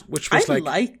house, which was I like,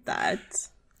 like that.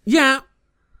 yeah,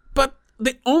 but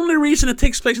the only reason it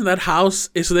takes place in that house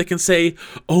is so they can say,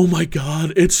 oh my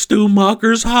god, it's Stu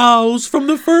Macher's house from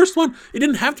the first one. It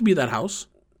didn't have to be that house.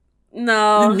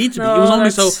 No, It didn't need to be. It was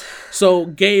only so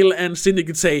Gail and Cindy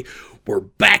could say, we're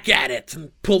back at it, and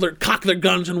cock their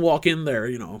guns and walk in there,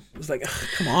 you know. It's like, ugh,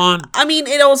 come on. I mean,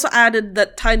 it also added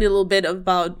that tiny little bit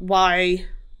about why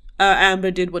Amber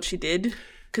did what she did.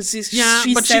 Because she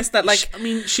says that, like,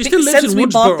 she still lives since in we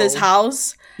Woodsboro. bought this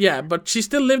house. Yeah, but she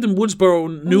still lived in Woodsboro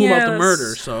and knew about the Yes.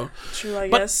 murder, so. True, I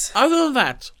But guess. other than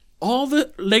that, all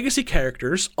the legacy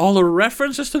characters, all the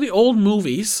references to the old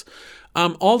movies,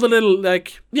 all the little,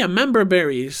 like, member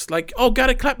berries, like, oh,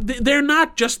 gotta clap. They're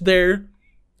not just there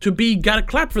to be gotta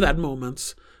clap for that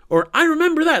moments, or I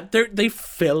remember that. They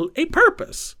fill a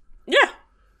purpose. Yeah.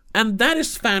 And that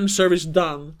is fan service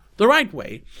done the right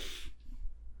way.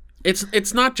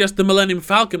 It's not just the Millennium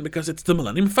Falcon because it's the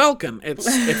Millennium Falcon. It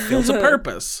fills a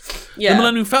purpose. Yeah. The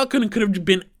Millennium Falcon could have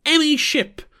been any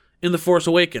ship in The Force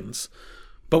Awakens,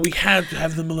 but we had to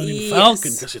have the Millennium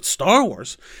Falcon because it's Star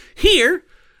Wars. Here,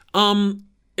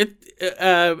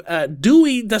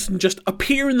 Dewey doesn't just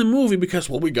appear in the movie because,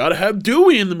 well, we gotta have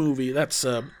Dewey in the movie. That's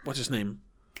what's his name?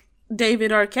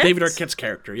 David Arquette. David Arquette's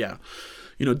character, yeah.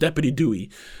 Deputy Dewey.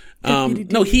 Deputy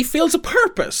No, Dewey. he feels a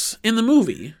purpose in the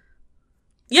movie.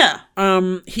 Yeah.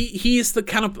 He is the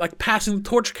kind of like passing the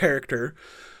torch character.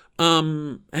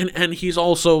 And he's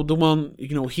also the one,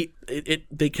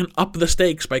 they can up the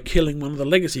stakes by killing one of the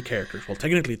legacy characters. Well,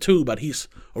 technically two, but he's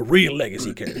a real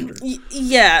legacy character.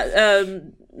 Yeah.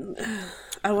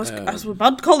 I was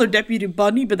about to call her Deputy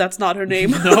Bunny, but that's not her name.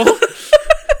 No.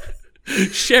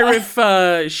 Sheriff,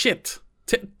 shit.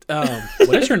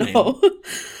 What is her name?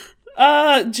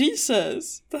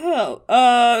 Jesus. The hell?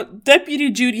 Deputy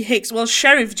Judy Hicks. Well,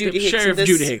 Sheriff Judy Hicks. Sheriff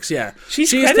Judy Hicks, yeah.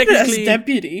 She's credited as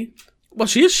deputy. Well,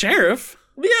 she is sheriff.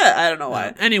 Yeah, I don't know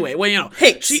why. Anyway, well,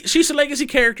 Hicks. she's a legacy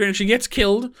character and she gets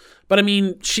killed, but I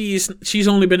mean, she's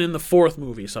only been in the 4th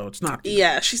movie, so it's not.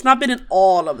 Yeah, she's not been in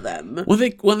all of them.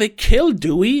 When they kill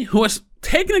Dewey, who has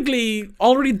technically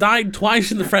already died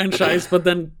twice in the franchise, but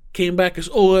then came back as,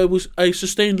 I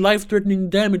sustained life-threatening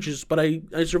damages, but I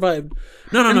survived.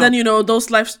 No. And then those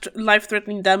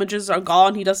life-threatening damages are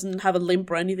gone. He doesn't have a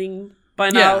limp or anything by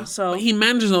now, so he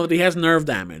manages to know that he has nerve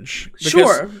damage.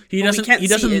 Sure, he doesn't. we can't he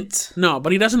doesn't. see it. No,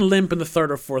 but he doesn't limp in the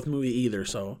 3rd or 4th movie either.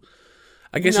 So,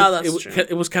 I guess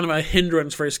it was kind of a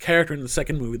hindrance for his character in the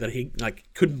 2nd movie that he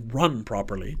couldn't run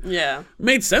properly. Yeah,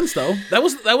 made sense though. That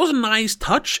was a nice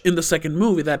touch in the 2nd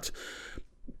movie that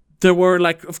there were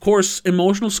of course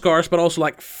emotional scars, but also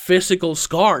physical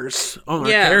scars on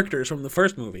our characters from the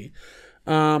 1st movie.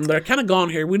 They're kind of gone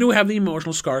here. We do have the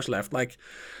emotional scars left,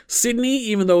 Sydney,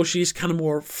 even though she's kind of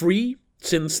more free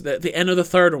since the end of the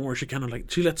 3rd one, where she kind of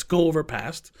she lets go of her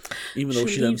past, even though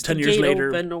she leaves 10 the years gate later,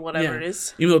 open or whatever it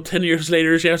is. Even though 10 years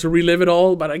later she has to relive it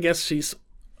all, but I guess she's.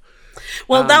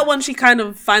 Well, that one she kind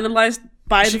of finalized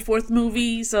by the 4th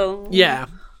movie, so yeah,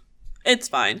 it's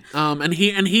fine. And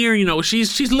here,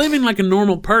 she's living like a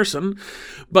normal person,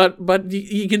 but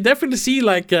you can definitely see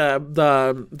not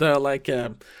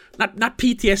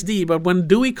PTSD, but when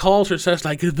Dewey calls her, says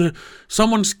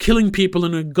someone's killing people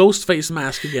in a ghost face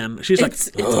mask again. She's it's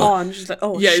on. She's like,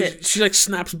 oh shit. She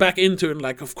snaps back into it and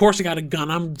of course I got a gun.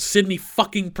 I'm Sidney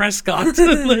fucking Prescott.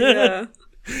 Yeah.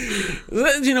 So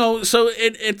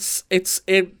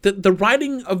the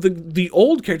writing of the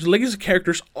old characters, the legacy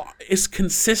characters, is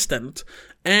consistent,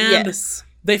 and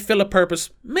they fill a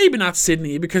purpose. Maybe not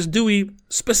Sydney, because Dewey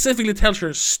specifically tells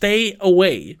her stay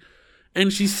away.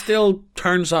 And she still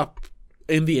turns up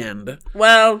in the end.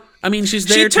 Well, I mean, she's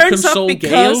there to console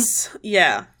because, Gale.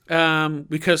 Yeah.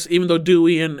 Because even though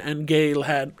Dewey and Gale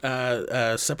had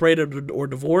separated or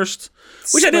divorced,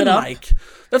 which I didn't like.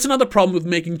 That's another problem with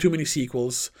making too many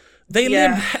sequels. They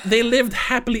lived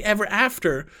happily ever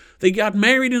after. They got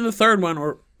married in the 3rd one,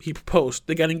 or he proposed.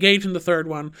 They got engaged in the 3rd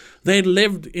one. They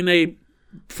lived in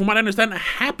from what I understand, a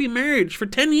happy marriage for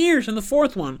 10 years in the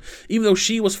 4th one, even though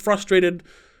she was frustrated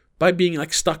by being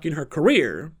stuck in her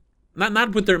career,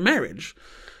 not with their marriage.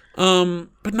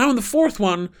 But now in the 4th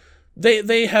one,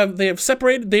 they have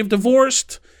separated, they've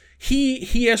divorced.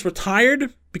 He has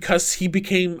retired because he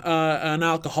became an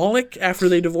alcoholic after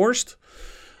they divorced.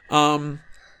 So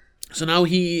now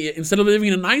he, instead of living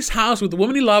in a nice house with the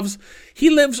woman he loves,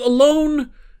 he lives alone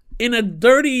in a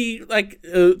dirty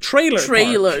trailer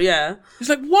park. Yeah. He's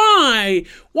like, why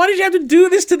did you have to do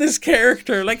this to this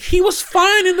character? He was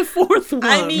fine in the 4th one.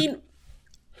 I mean,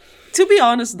 to be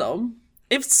honest though,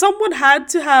 if someone had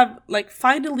to have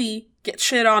finally get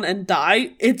shit on and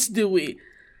die, it's Dewey.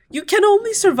 You can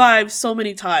only survive so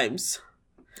many times.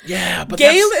 Yeah, but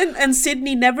Gale and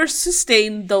Sydney never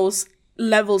sustained those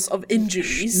levels of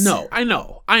injuries. No, I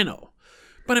know.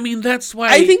 But I mean, that's why...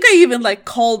 I think I even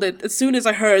called it as soon as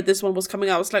I heard this one was coming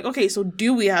out. I was like, okay, so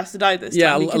Dewey has to die this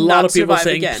time. Yeah, a lot of people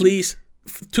saying, please...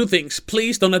 2 things.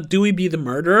 Please don't let Dewey be the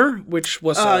murderer, which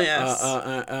was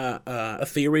a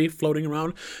theory floating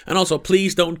around. And also,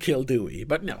 please don't kill Dewey.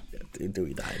 But no,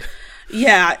 Dewey died.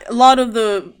 Yeah, a lot of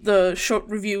the short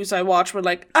reviews I watched were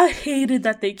like, I hated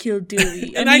that they killed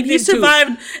Dewey. And I mean, he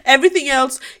survived everything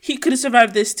else. He could have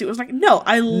survived this too. I was like, no,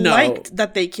 I liked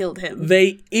that they killed him.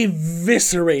 They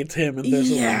eviscerate him in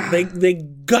this one. They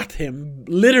gut him,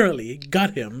 literally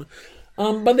gut him.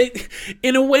 But they,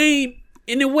 in a way,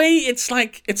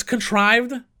 it's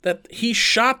contrived that he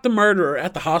shot the murderer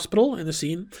at the hospital in the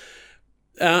scene.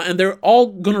 And they're all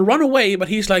gonna run away, but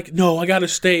he's like, no, I gotta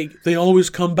stay. They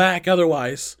always come back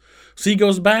otherwise. So he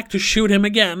goes back to shoot him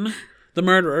again, the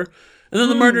murderer. And then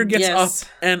the murderer gets up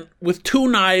and with 2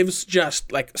 knives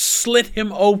just slit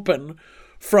him open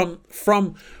from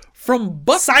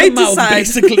butt side to mouth, side.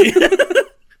 basically.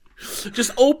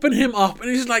 just open him up. And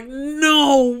he's like,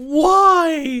 no,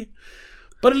 why?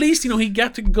 But at least, he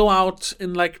got to go out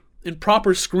in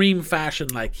proper Scream fashion.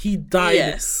 Like, he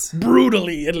died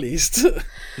brutally, at least.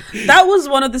 That was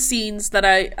one of the scenes that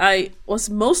I was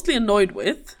mostly annoyed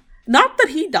with. Not that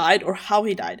he died or how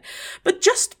he died, but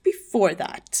just before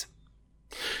that.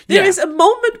 There is a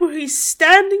moment where he's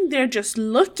standing there just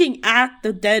looking at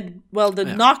the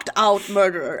knocked out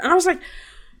murderer. And I was like,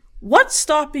 what's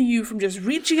stopping you from just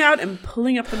reaching out and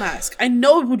pulling up the mask? I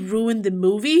know it would ruin the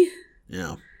movie.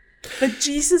 Yeah. But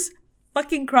Jesus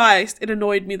fucking Christ, it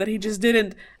annoyed me that he just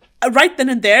didn't, right then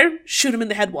and there, shoot him in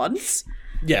the head once.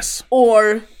 Yes.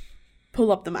 Or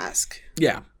pull up the mask.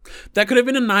 Yeah. That could have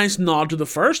been a nice nod to the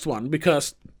first one,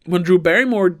 because when Drew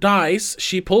Barrymore dies,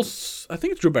 she pulls... I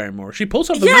think it's Drew Barrymore. She pulls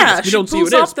off the mask. We don't see who it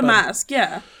is. Yeah, she pulls off the mask,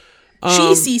 yeah.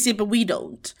 She sees it, but we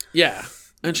don't. Yeah.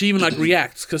 And she even,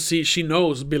 reacts, because she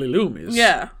knows Billy Loomis.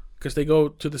 Yeah. Because they go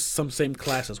to some same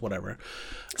classes, whatever.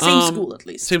 Same school, at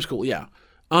least. Same school, yeah.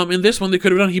 In this one, they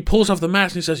could have done... He pulls off the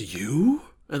mask and he says, "You?"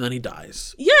 And then he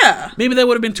dies. Yeah. Maybe that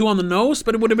would have been too on the nose,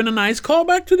 but it would have been a nice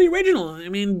callback to the original. I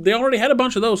mean, they already had a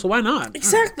bunch of those, so why not?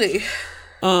 Exactly.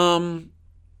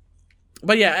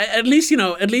 But yeah, at least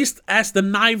as the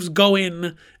knives go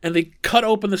in and they cut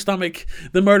open the stomach,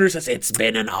 the murderer says, "It's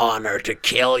been an honor to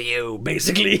kill you,"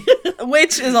 basically.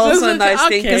 Which is also a nice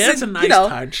thing. Okay, that's a nice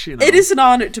touch. It is an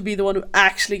honor to be the one who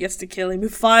actually gets to kill him, who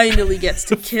finally gets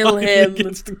to kill him.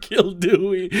 Gets to kill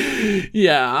Dewey.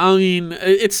 Yeah, I mean,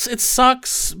 it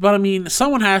sucks, but I mean,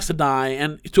 someone has to die,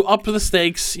 and to up the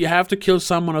stakes, you have to kill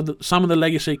some of the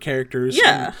legacy characters.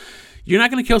 Yeah. And you're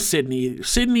not going to kill Sydney.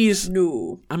 Sydney's...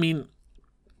 No. I mean...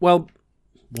 Well,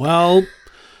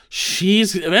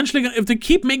 she's eventually gonna... If they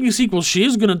keep making sequels,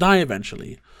 she's gonna die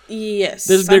eventually. Yes.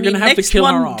 They're gonna have to kill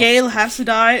her off. Gale has to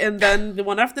die, and then the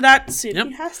one after that,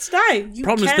 Sydney has to die. You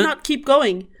cannot keep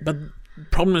going. But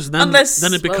problem is then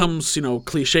it becomes,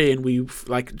 cliche, and we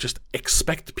just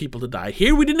expect people to die.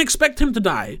 Here, we didn't expect him to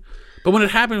die. But when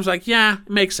it happened, it was like, yeah, it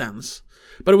makes sense.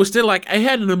 But it was still I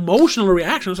had an emotional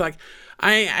reaction. It was like...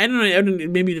 I don't know,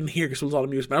 maybe you didn't hear because it was all the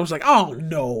music, but I was like, oh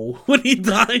no, when he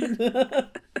died.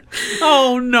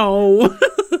 Oh no.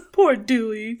 Poor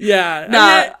Dewey.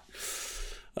 Yeah.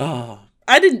 Nah.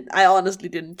 I honestly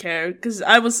didn't care, because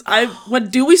when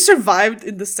Dewey survived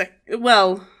in the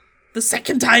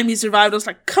second time he survived, I was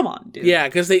like, come on, dude. Yeah,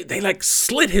 because they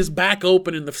slit his back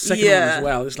open in the second one as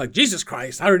well. It's like, Jesus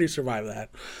Christ, how did he survive that?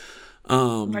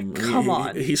 Come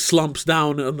on. He slumps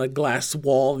down on the glass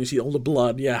wall and you see all the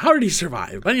blood. Yeah, how did he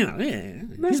survive? But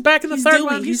he's back in the third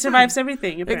one. He survives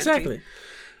everything, apparently. Exactly.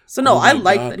 So no, I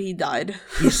like that he died.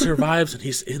 He survives and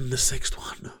he's in the sixth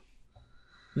one.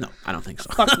 No, I don't think so.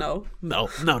 Fuck no. No.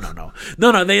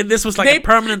 This was a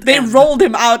permanent. They rolled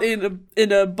him out in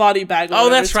a body bag. Oh,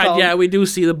 that's right. Yeah, we do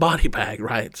see the body bag,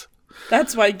 right?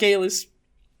 That's why Gale is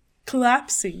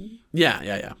collapsing.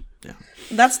 Yeah.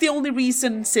 That's the only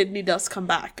reason Sydney does come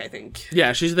back, I think.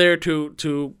 Yeah, she's there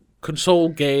to console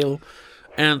Gale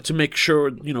and to make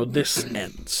sure, this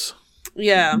ends.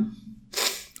 Yeah.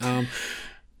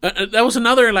 That was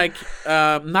another,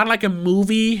 not like a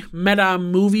meta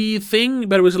movie thing,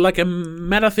 but it was like a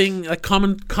meta thing,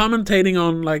 commentating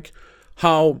on,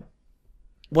 how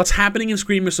what's happening in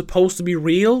Scream is supposed to be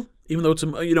real, even though it's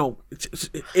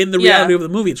in the reality of the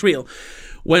movie, it's real.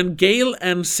 When Gale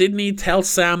and Sydney tell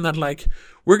Sam that,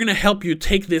 we're going to help you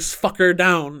take this fucker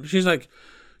down, she's like,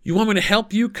 you want me to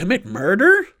help you commit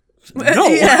murder? No.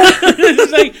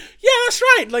 She's like, yeah, that's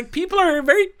right. People are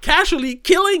very casually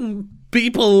killing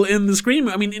people in the Scream.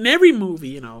 I mean, in every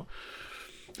movie,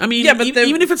 I mean, yeah, but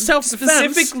even if it's self-defense.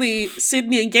 Specifically,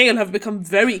 Sydney and Gale have become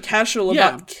very casual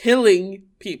about killing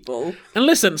people. And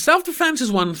listen, self-defense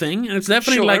is one thing, and it's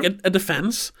definitely a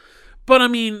defense. But I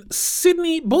mean,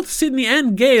 both Sydney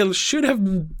and Gale should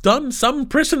have done some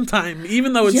prison time,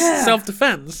 even though it's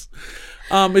self-defense.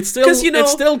 It's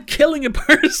still killing a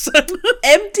person.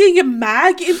 Emptying a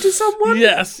mag into someone?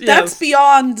 Yes. That's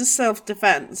beyond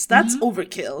self-defense. That's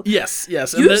overkill. Yes. You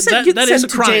said you'd sent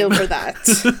to jail for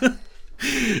that.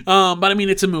 But I mean,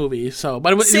 it's a movie, so.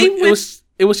 But it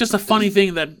was just a funny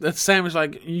thing that Sam was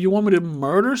like, you want me to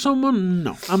murder someone?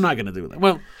 No, I'm not going to do that.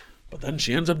 Well... But then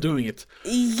she ends up doing it.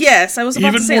 Yes, I was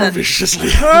about to say even more that. Viciously.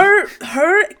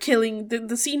 Her killing,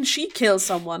 the scene she kills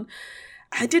someone,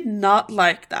 I did not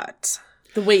like that.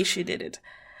 The way she did it.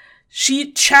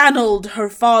 She channeled her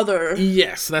father.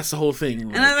 Yes, that's the whole thing.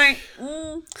 And I'm like,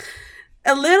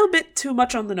 a little bit too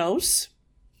much on the nose.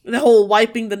 The whole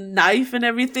wiping the knife and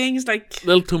everything is a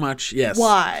little too much, yes.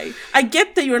 Why? I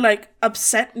get that you're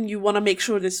upset and you want to make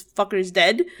sure this fucker is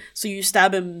dead, so you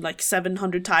stab him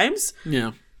 700 times.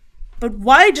 Yeah. But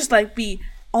why just be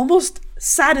almost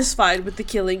satisfied with the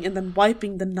killing and then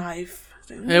wiping the knife.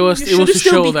 It was You to should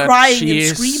still show be that crying she and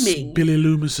is screaming. Billy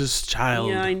Loomis's child.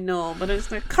 Yeah, I know, but it's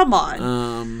like, come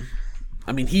on.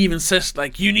 I mean, he even says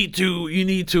like, you need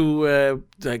to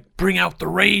like bring out the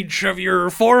rage of your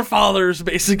forefathers,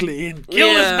 basically, and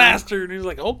kill this bastard. And he's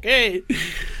like, okay.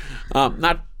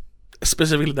 Not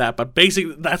specifically that, but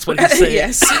basically that's what he's saying.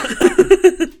 Yes.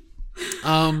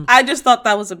 I just thought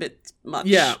that was a bit much.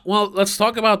 Yeah. Well, let's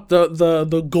talk about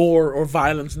the gore or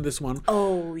violence in this one.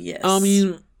 Oh yes. I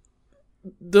mean,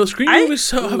 the Scream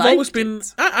movies have liked always been.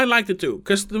 it. I liked it too,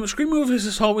 because the Scream movies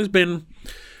has always been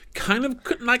kind of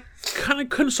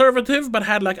conservative, but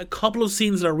had like a couple of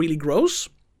scenes that are really gross.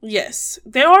 Yes,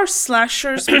 there are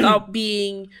slashers without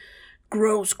being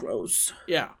gross.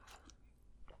 Yeah.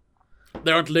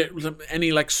 There aren't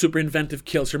any like super inventive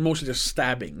kills. They're mostly just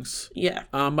stabbings. Yeah.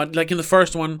 But like in the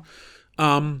first one,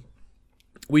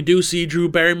 we do see Drew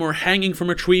Barrymore hanging from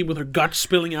a tree with her guts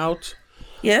spilling out.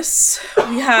 Yes,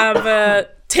 we have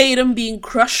Tatum being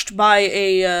crushed by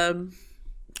a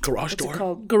Garage what's door. it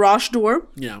called? Garage door.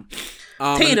 Yeah.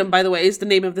 Tatum, by the way, is the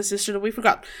name of the sister that we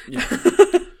forgot.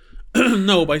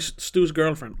 No, by Stu's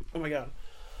girlfriend. Oh my god.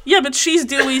 Yeah, but she's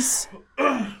Dewey's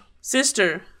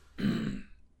sister.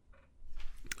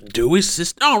 Dewey's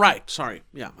sister. Oh, right. Sorry.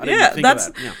 Yeah. I didn't Yeah, think that's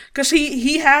of that. Yeah. because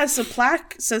he has a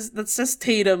plaque that says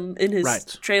Tatum in his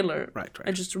Right. trailer. Right.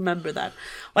 I just remember that.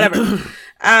 Whatever.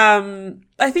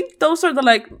 I think those are the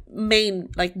like main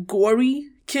like gory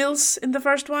kills in the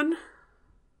first one.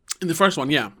 In the first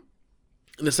one, yeah.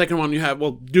 In the second one, you have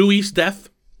Dewey's death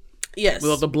Yes.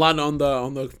 with all the blood on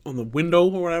the window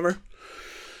or whatever.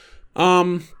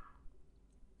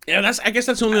 Yeah, I guess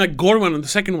that's the only like gore one in the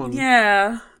second one.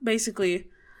 Yeah, basically.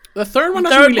 The third one The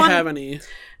doesn't third really one- have any.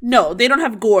 No, they don't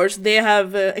have gores. They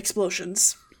have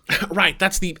explosions. Right,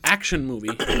 that's the action movie.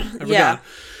 I forgot. Yeah.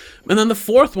 And then the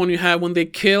fourth one you have when they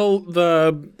kill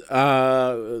the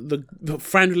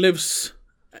friend who lives,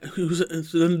 who's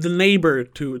the neighbor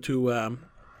to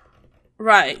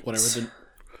Right. whatever the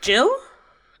Jill?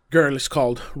 girl is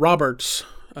called, Roberts.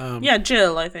 Yeah,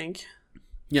 Jill, I think.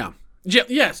 Yeah, Jill.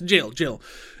 Yes, Jill.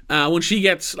 When she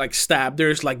gets like stabbed,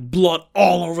 there's like blood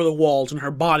all over the walls, and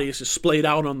her body is just splayed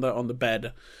out on the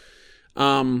bed.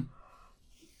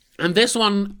 And this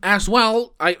one as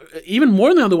well, even more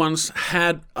than the other ones,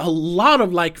 had a lot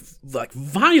of like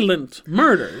violent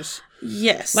murders.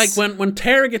 Yes. Like when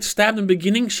Tara gets stabbed in the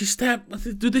beginning, she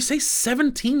stabbed. Do they say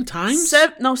 17 times?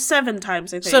 7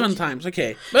 times, I think. 7 times.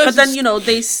 Okay, But then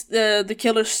the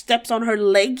killer steps on her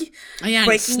leg, yeah, and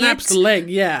breaking snaps it. the leg.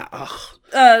 Yeah.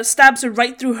 Ugh. Stabs her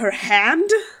right through her hand,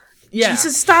 Yeah.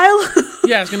 Jesus style.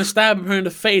 Yeah, it's gonna stab her in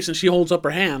the face, and she holds up her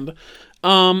hand.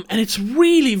 And it's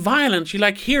really violent. You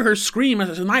like hear her scream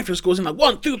as the knife just goes in like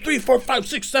 1, 2, 3, 4, 5,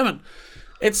 6, 7.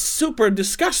 It's super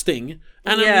disgusting.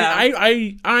 And Yeah. I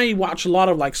mean, I watch a lot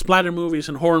of like splatter movies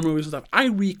and horror movies and stuff. I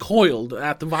recoiled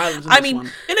at the violence in this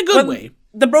one in a good way.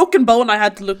 The broken bone, I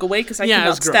had to look away because I Yeah,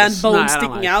 cannot it's stand gross. bones No, I don't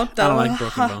sticking like- out. I don't like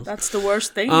broken bones. That's the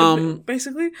worst thing,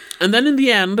 basically. And then in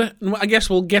the end, I guess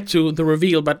we'll get to the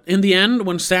reveal. But in the end,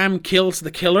 when Sam kills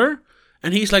the killer,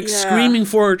 and he's like screaming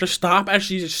for her to stop as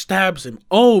she just stabs him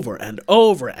over and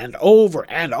over and over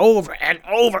and over and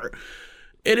over.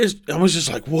 I was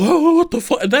just like, whoa, what the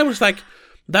fuck? And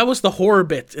that was the horror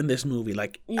bit in this movie.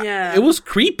 Like, Yeah. it was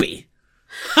creepy.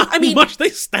 I mean, How much they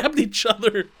stabbed each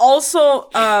other. also,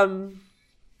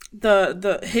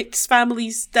 the Hicks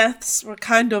family's deaths were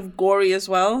kind of gory as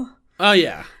well. Oh,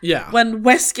 yeah. Yeah. When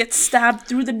Wes gets stabbed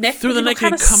through the neck, Through the neck,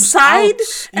 kind it of comes side,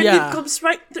 out. and Yeah. it comes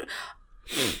right through.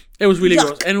 It was really Yuck.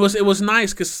 gross. And it was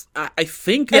nice because I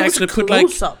think they It was actually a put like...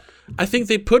 close-up. I think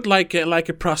they put like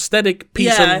a prosthetic piece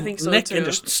Yeah, I of think so, neck too. and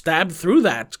just stabbed through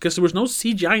that because there was no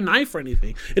CGI knife or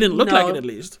anything. It didn't look like No. it, at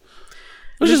least.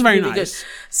 Which is very Really good. nice.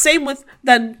 Same with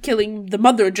then killing the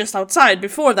mother just outside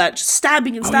before that, just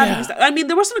stabbing and stabbing. yeah. And stabbing. I mean,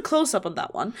 there wasn't a close up on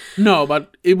that one. No,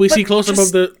 but we see close up of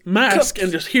just the mask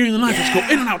and just hearing the knife just go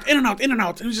in and out, in and out, in and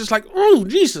out. And it's just like, oh,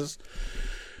 Jesus.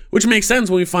 Which makes sense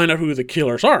when we find out who the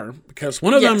killers are. Because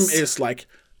one of them Yes. is like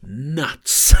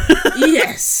nuts.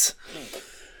 Yes.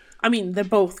 I mean, they're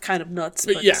both kind of nuts.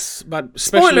 But Yes, but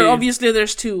especially... Spoiler, obviously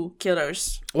there's 2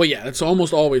 killers. Well, yeah, it's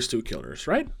almost always 2 killers,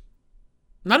 right?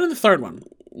 Not in the third one.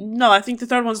 No, I think the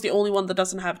third one's the only one that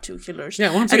doesn't have 2 killers.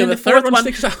 Yeah, once And again, then the third one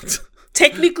sticks out.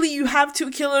 Technically, you have 2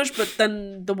 killers, but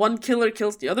then the one killer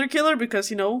kills the other killer because,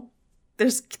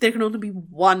 there can only be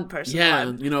one person Yeah,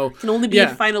 alive. It Can only be a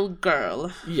final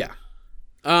girl. Yeah.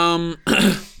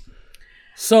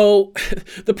 So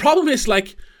the problem is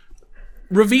like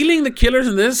revealing the killers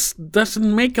in this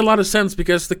doesn't make a lot of sense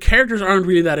because the characters aren't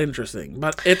really that interesting.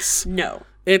 But No.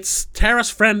 it's Tara's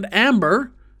friend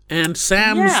Amber and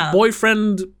Sam's Yeah.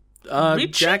 boyfriend, Richie?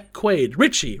 Jack Quaid.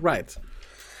 Richie, right.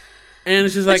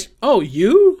 And she's like, oh,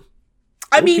 you?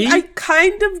 I mean, Okay. I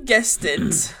kind of guessed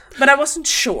it, but I wasn't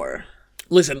sure.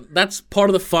 Listen, that's part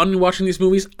of the fun watching these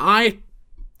movies. I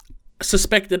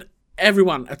suspected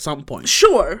everyone at some point.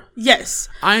 Sure, yes.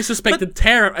 I suspected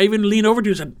Tara. I even leaned over to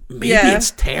you and said, maybe Yeah.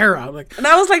 it's Tara. I'm like, And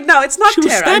I was like, no, it's not She was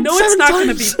Tara. I stabbed know it's 7 not going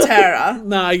to be times. Tara.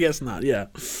 no, I guess not, yeah.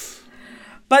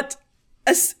 But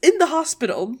as in the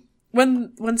hospital,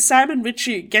 when Sam and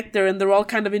Richie get there and they're all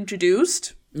kind of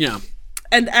introduced, Yeah.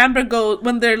 and Amber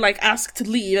when they're like asked to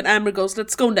leave, and Amber goes,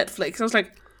 let's go Netflix. I was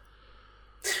like,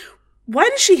 why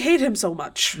does she hate him so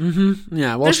much?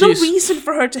 Yeah, well, There's she's... no reason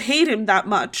for her to hate him that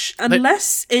much,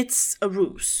 unless it's a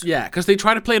ruse. Yeah, because they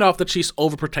try to play it off that she's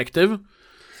overprotective.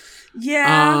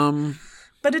 Yeah,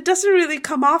 but it doesn't really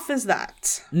come off as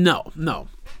that. No.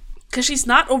 Because she's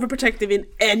not overprotective in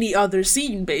any other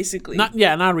scene, basically. Not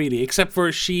really, except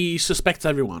for she suspects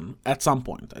everyone at some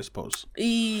point, I suppose.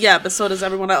 Yeah, but so does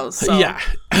everyone else. So. Yeah.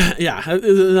 Yeah,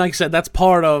 like I said, that's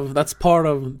part of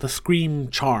the Scream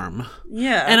charm.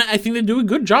 Yeah. And I think they do a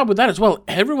good job with that as well.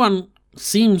 Everyone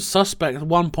seems suspect at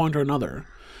one point or another.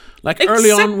 Like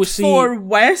early on we see for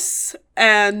Wes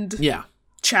and Yeah.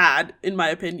 Chad, in my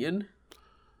opinion.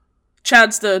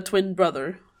 Chad's the twin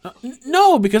brother.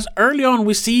 No, because early on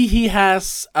we see he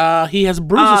has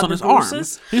bruises on the his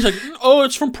bruises? arm. He's like, oh,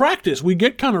 it's from practice. We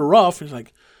get kind of rough. He's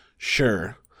like,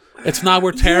 sure. It's not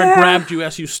where Tara Yeah. grabbed you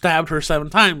as you stabbed her 7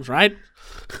 times, right?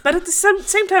 But at the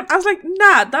same time, I was like,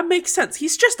 nah, that makes sense.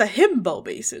 He's just a himbo,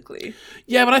 basically.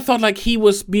 Yeah, but I thought like he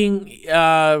was being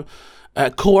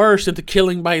coerced into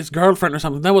killing by his girlfriend or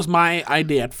something. That was my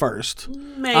idea at first.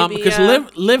 Maybe, because yeah.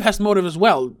 Liv has motive as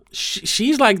well.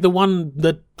 She's like the one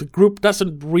that the group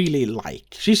doesn't really like.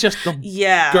 She's just the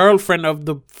Yeah. girlfriend of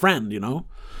the friend, you know.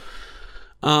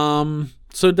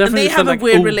 So And definitely they felt have a like,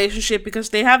 weird ooh, relationship because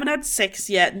they haven't had sex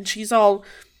yet, and she's all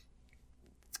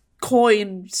coy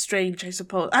and strange, I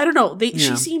suppose. I don't know. She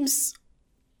Yeah. seems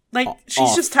like she's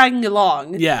off. just tagging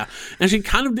along. Yeah, and she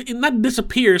kind of not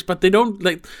disappears, but they don't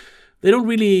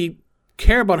really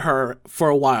care about her for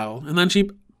a while, and then she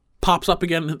pops up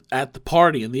again at the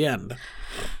party in the end.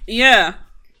 Yeah.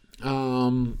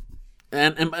 And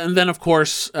then of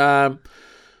course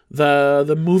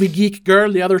the movie geek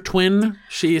girl, the other twin,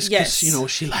 she's Yes.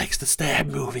 she likes to stab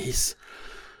movies.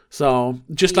 So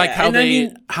just like Yeah, how and I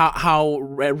mean- how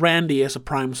Randy is a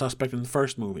prime suspect in the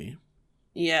first movie.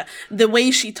 Yeah. The way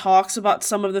she talks about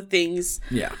some of the things.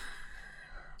 Yeah.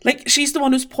 Like, she's the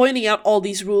one who's pointing out all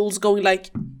these rules, going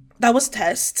like, that was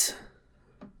test.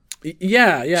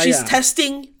 Yeah. She's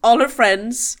testing all her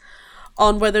friends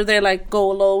on whether they're like,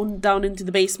 go alone down into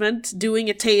the basement, doing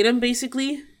a Tatum,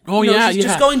 basically. Oh, You know, yeah, she's yeah.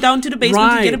 just going down to the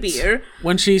basement to get a Right. beer.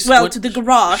 When she's Well, when to the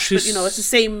garage, but she's- it's the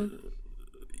same.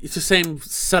 It's the same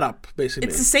setup, basically.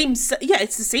 It's the same.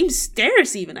 It's the same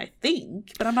stairs, even, I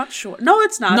think, but I'm not sure. No,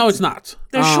 it's not. No, it's not.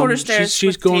 They're shorter stairs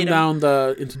She's with going Tatum.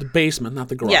 down into the basement, not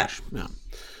the garage. Yeah.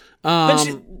 But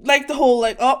she, like the whole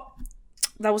like, oh,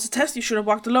 that was a test. You should have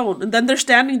walked alone. And then they're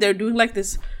standing there doing like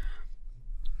this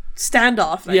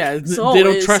standoff. Like, Yeah, so they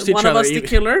don't is trust each one of other us the either.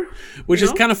 killer, Which you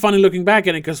is know? kind of funny looking back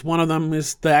at it because one of them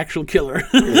is the actual killer.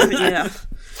 Yeah.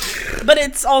 But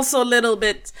it's also a little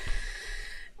bit.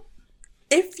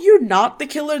 If you're not the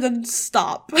killer, then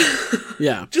stop.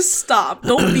 Yeah. Just stop.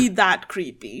 Don't be that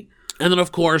creepy. And then,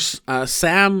 of course,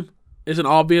 Sam is an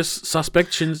obvious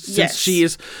suspect since Yes. she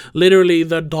is literally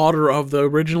the daughter of the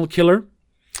original killer.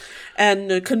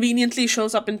 And conveniently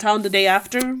shows up in town the day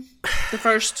after the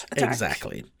first attack.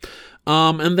 Exactly.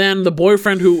 And then the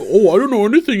boyfriend who, I don't know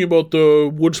anything about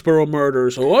the Woodsboro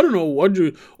murders. I don't know what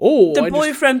you. The I just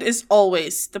boyfriend is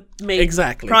always the main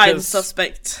Exactly, prime 'cause-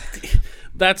 suspect.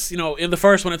 That's, in the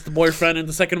first one it's the boyfriend, in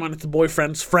the second one it's the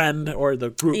boyfriend's friend, or the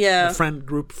group, Yeah. the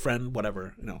friend,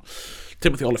 whatever,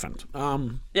 Timothy Oliphant.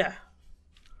 Yeah.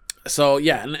 So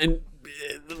yeah, and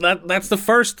that's the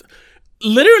first.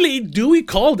 Literally, Dewey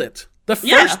called it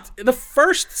Yeah. the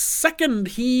first second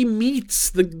he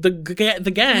meets the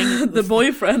gang. The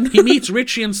boyfriend. He meets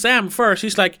Richie and Sam first.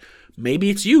 He's like, maybe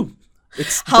it's you.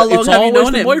 How long it's have you always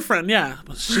known the him? boyfriend. Yeah,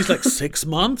 she's like 6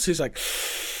 months. He's like.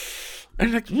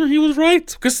 And like, he was right.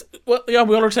 Because, we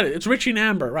already said it. It's Richie and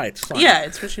Amber, right? It's fine. Yeah,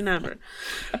 it's Richie and Amber.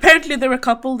 Apparently, they're a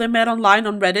couple. They met online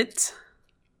on Reddit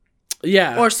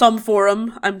Yeah. or some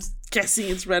forum. I'm guessing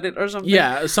it's Reddit or something.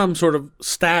 Yeah, some sort of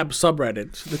stab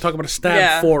subreddit. They talk about a stab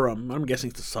Yeah. forum. I'm guessing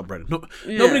it's a subreddit.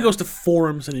 Nobody goes to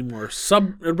forums anymore.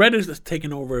 Reddit is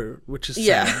taken over, which is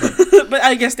Yeah. sad, but But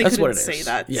I guess they that's what couldn't it is.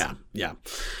 say that. Yeah.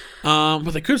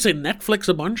 But they could say Netflix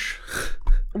a bunch.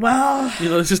 Well,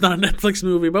 This is not a Netflix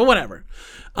movie, but whatever.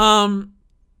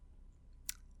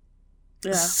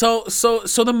 Yeah. So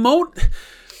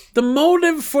the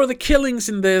motive for the killings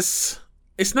in this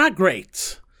is not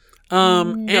great.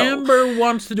 No. Amber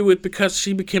wants to do it because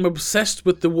she became obsessed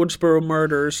with the Woodsboro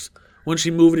murders when she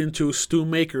moved into Stu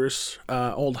Maker's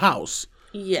old house.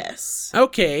 Yes.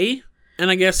 Okay. And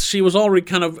I guess she was already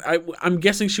kind of... I'm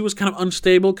guessing she was kind of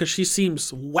unstable because she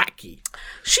seems wacky.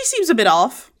 She seems a bit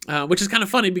off. Which is kind of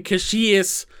funny because she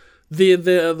is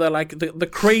the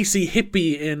crazy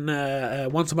hippie in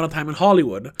Once Upon a Time in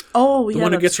Hollywood. Oh, yeah, The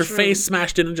one who that's gets her true. face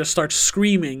smashed in and just starts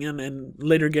screaming and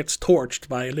later gets torched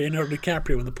by Leonardo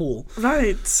DiCaprio in the pool.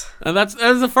 Right. And that's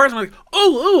the first one. Like,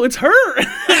 oh, it's her.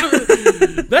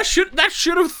 that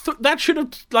should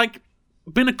have like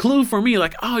been a clue for me.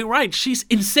 Like, oh, you're right, she's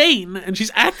insane and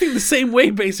she's acting the same way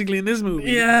basically in this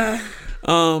movie. Yeah.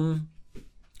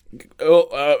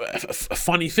 A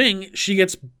funny thing, she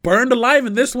gets burned alive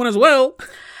in this one as well.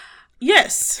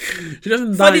 Yes. She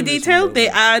doesn't die. Funny in this detail, one, they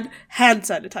add hand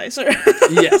sanitizer.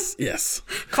 yes.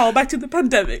 Call back to the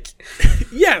pandemic.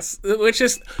 Yes, which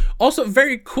is also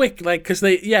very quick, like, because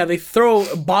they throw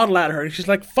a bottle at her and she's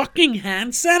like, fucking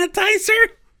hand sanitizer?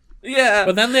 Yeah.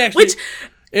 But then they actually... Which,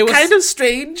 it was kind of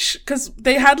strange, because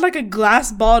they had like a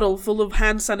glass bottle full of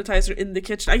hand sanitizer in the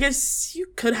kitchen. I guess you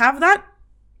could have that.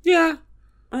 Yeah.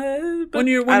 But When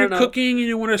you're cooking and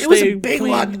you want to stay was a big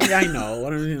clean. one. Yeah, I know.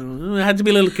 It had to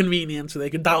be a little convenient so they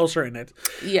could douse her in it.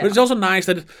 Yeah. But it's also nice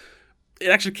that it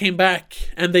actually came back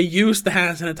and they used the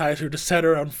hand sanitizer to set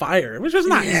her on fire, which was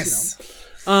nice.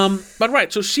 Yes. But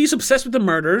right, so she's obsessed with the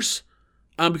murders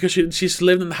because she's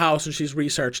lived in the house and she's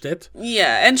researched it.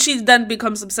 Yeah, and she then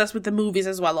becomes obsessed with the movies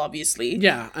as well, obviously.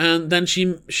 Yeah, and then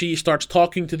she starts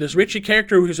talking to this Richie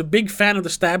character who's a big fan of the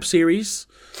Stab series.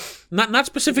 Not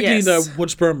specifically Yes. the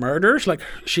Woodsboro murders, like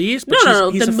she is, but No,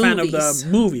 he's the a fan of movies. the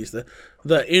movies,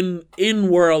 the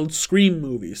in-world Scream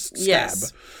movies. Stab.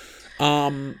 Yes.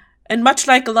 And much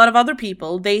like a lot of other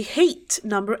people, they hate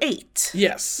number 8.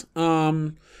 Yes.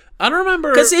 I don't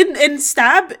remember. Because in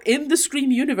Stab, in the Scream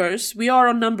universe, we are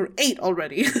on number 8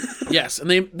 already. Yes, and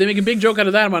they make a big joke out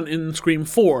of that one in Scream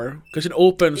 4 because it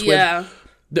opens with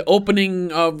the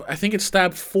opening of, I think it's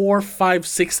Stab 4, 5,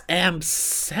 6, and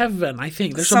 7. I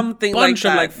think there's Something a bunch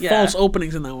like of that, like yeah. false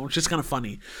openings in that one, which is kind of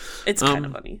funny. It's kind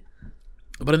of funny.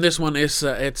 But in this one, it's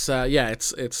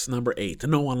number 8,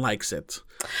 and no one likes it.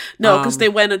 No, because they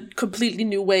went a completely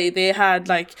new way. They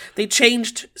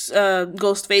changed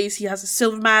Ghostface. He has a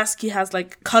silver mask. He has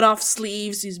like cut off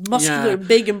sleeves. He's muscular, Yeah.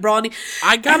 big and brawny.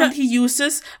 And he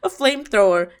uses a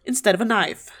flamethrower instead of a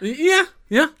knife. Yeah.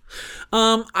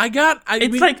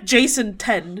 It's like Jason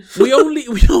 10. we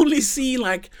only see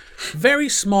like very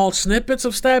small snippets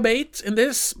of Stab 8 in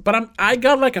this, but I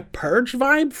got like a Purge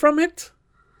vibe from it.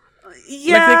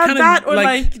 Yeah, kinda, that or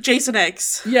like- like Jason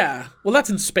X. Yeah, well, that's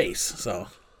in space, so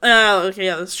Okay,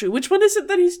 yeah, that's true. Which one is it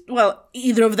that he's... Well,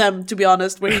 either of them, to be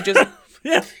honest, where he just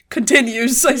yeah,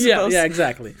 continues, I suppose. yeah,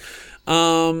 exactly.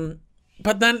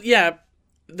 But then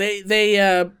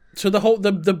they so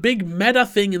the big meta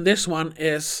thing in this one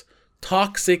is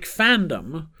toxic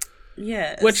fandom,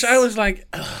 Yes. which I was like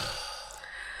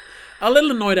a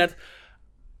little annoyed at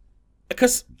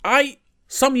because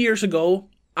some years ago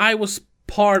I was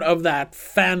part of that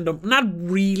fandom. Not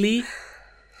really.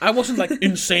 I wasn't like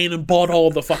insane and bought all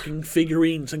the fucking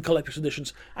figurines and collector's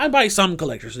editions. I buy some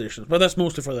collector's editions, but that's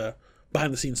mostly for the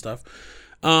behind the scenes stuff.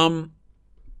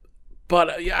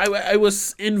 But yeah, I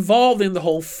was involved in the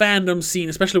whole fandom scene,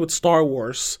 especially with Star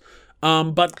Wars.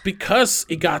 But because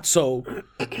it got so,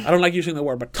 I don't like using the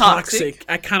word, but toxic,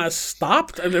 I kind of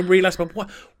stopped and then realized, but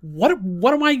what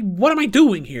am I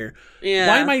doing here? Yeah.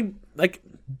 Why am I like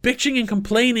bitching and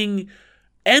complaining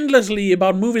endlessly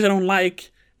about movies I don't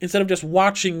like instead of just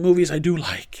watching movies I do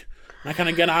like? And I kind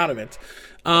of get out of it.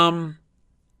 Some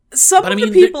but of I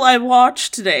mean, the people I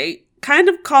watched today kind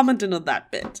of commented on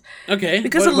that bit. Okay,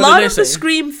 Because what a did lot they of the say?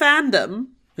 Scream fandom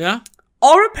Yeah.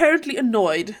 are apparently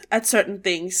annoyed at certain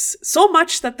things so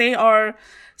much that they are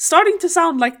starting to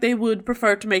sound like they would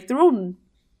prefer to make their own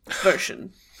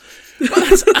version.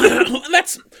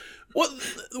 That's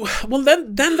well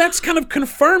then that's kind of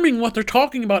confirming what they're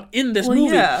talking about in this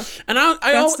movie. Yeah. And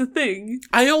That's the thing.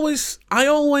 I always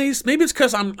maybe it's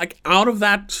because I'm like out of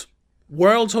that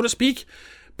world, so to speak.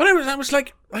 But I was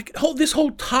like this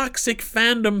whole toxic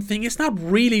fandom thing. It's not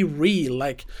really real.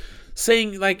 Like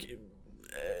saying like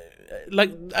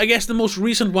I guess the most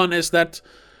recent one is that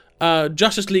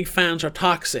Justice League fans are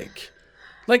toxic.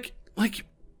 Like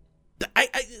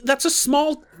that's a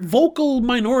small vocal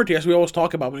minority, as we always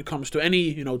talk about when it comes to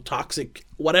any toxic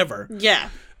whatever. Yeah.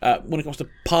 When it comes to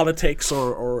politics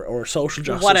or social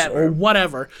justice Whatever. or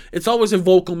whatever, it's always a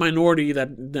vocal minority that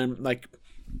then like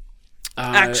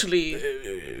actually,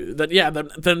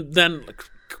 then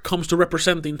comes to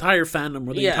represent the entire fandom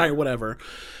or the Yeah. entire whatever.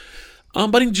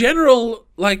 But in general,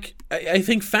 like I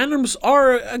think fandoms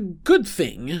are a good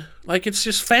thing. Like it's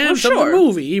just fans of sure. the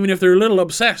movie, even if they're a little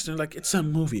obsessed. And like it's a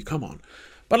movie, come on.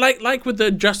 But like with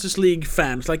the Justice League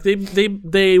fans, like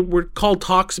they were called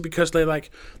toxic because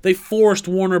they forced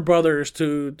Warner Brothers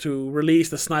to release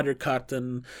the Snyder Cut,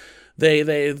 and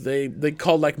they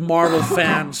called like Marvel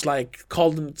fans, like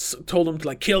told them to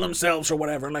like kill themselves or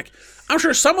whatever. Like I'm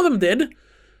sure some of them did,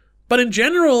 but in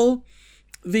general,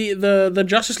 the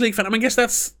Justice League fan. I mean, I guess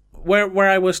that's where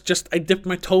I dipped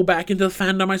my toe back into the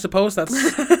fandom. I suppose that's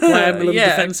why I'm a little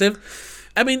defensive.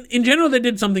 I mean, in general, they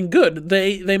did something good.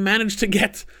 They managed to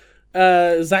get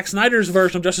Zack Snyder's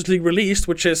version of Justice League released,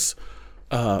 which is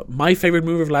my favorite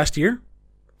movie of last year.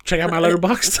 Check out my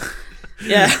Letterboxd.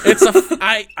 yeah. It's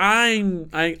I'm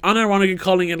unironically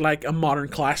calling it like a modern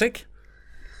classic.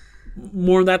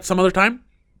 More of that some other time.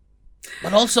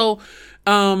 But also,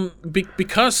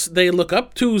 because they look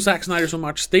up to Zack Snyder so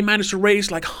much, they managed to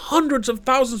raise like hundreds of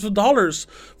thousands of dollars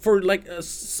for like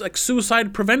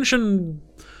suicide prevention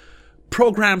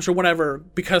programs or whatever,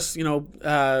 because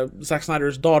Zack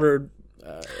Snyder's daughter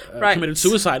committed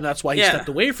suicide, and that's why he stepped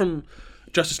away from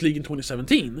Justice League in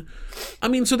 2017. I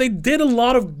mean, so they did a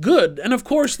lot of good, and of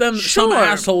course then some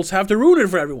assholes have to ruin it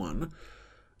for everyone,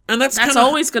 and that's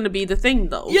always going to be the thing,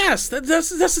 though. Yes, that's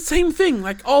the same thing.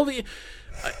 Like all the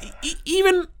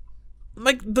even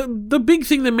like the big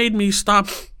thing that made me stop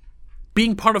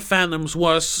being part of fandoms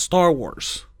was Star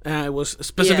Wars. It was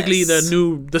specifically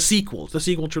the sequel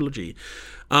trilogy,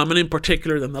 and in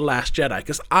particular then The Last Jedi,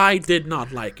 because I did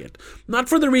not like it. Not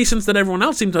for the reasons that everyone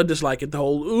else seemed to dislike it. The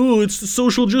whole it's the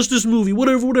social justice movie,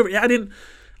 whatever. Yeah,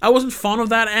 I wasn't fond of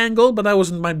that angle, but that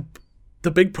wasn't the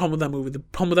big problem with that movie. The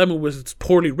problem with that movie was it's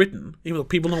poorly written, even though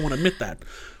people don't want to admit that.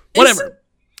 Whatever.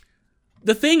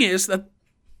 The thing is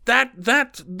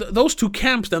that those two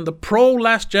camps, then the pro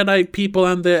Last Jedi people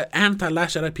and the anti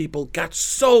Last Jedi people, got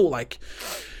so like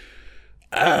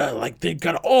they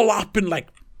got all up in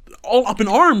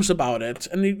arms about it,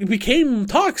 and it became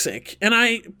toxic.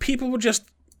 And people would just,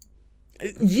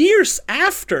 years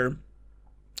after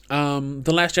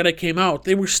The Last Jedi came out,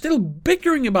 they were still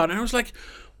bickering about it. And I was like,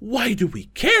 why do we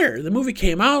care? The movie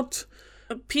came out.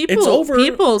 It's over.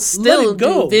 People still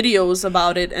do videos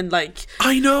about it and like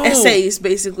I know essays,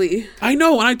 basically. I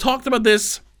know, and I talked about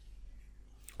this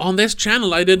on this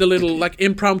channel. I did a little like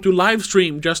impromptu live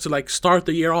stream just to like start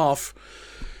the year off,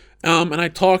 and I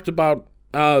talked about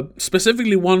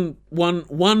specifically one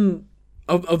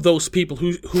of those people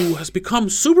who has become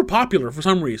super popular for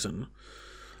some reason.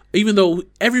 Even though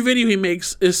every video he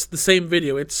makes is the same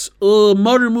video, it's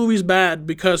modern movies bad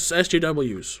because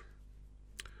SJWs.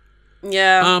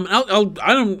 Yeah.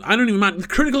 I don't even mind. The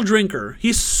Critical Drinker.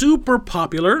 He's super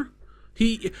popular.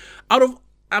 This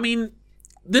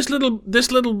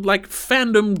little like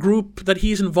fandom group that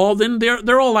he's involved in,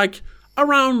 they're all like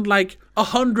around like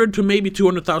 100 to maybe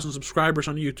 200,000 subscribers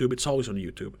on YouTube. It's always on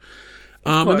YouTube.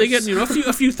 And they get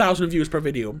a few thousand views per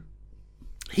video.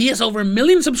 He has over 1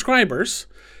 million subscribers,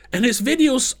 and his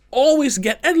videos always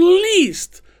get at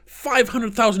least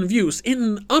 500,000 views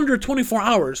in under 24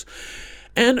 hours.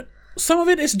 And some of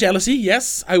it is jealousy.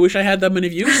 Yes, I wish I had that many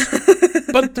views.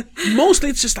 But mostly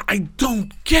it's just I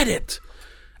don't get it.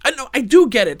 I know I do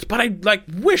get it, but I like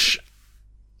wish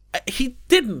he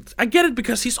didn't. I get it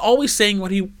because he's always saying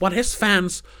what his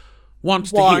fans want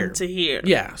to hear.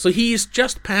 Yeah, so he's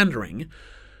just pandering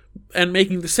and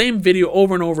making the same video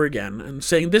over and over again and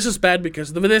saying this is bad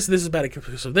because of this is bad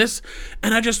because of this.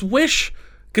 And I just wish,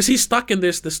 because he's stuck in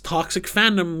this toxic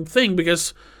fandom thing,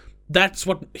 because that's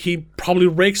what he probably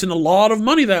rakes in a lot of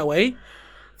money that way.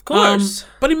 Of course.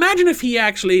 But imagine if he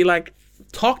actually like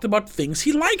talked about things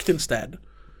he liked instead,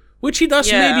 which he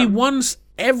does maybe once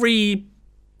every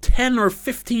 10 or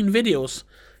 15 videos.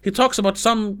 He talks about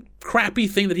some crappy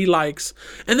thing that he likes,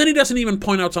 and then he doesn't even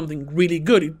point out something really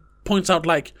good. He points out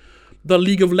like the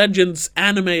League of Legends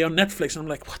anime on Netflix, and I'm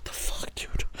like, what the fuck,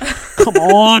 dude? Come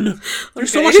on.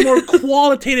 There's so much more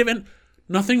qualitative, and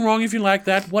nothing wrong if you like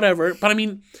that, whatever. But I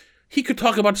mean, he could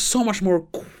talk about so much more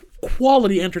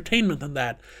quality entertainment than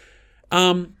that.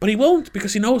 But he won't,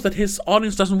 because he knows that his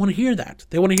audience doesn't want to hear that.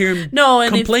 They want to hear him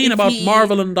complain about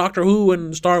Marvel and Doctor Who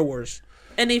and Star Wars.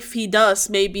 And if he does,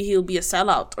 maybe he'll be a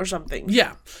sellout or something.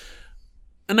 Yeah.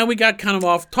 And now we got kind of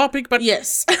off topic, but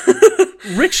yes.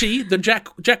 Richie, the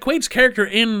Jack Quaid's character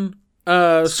in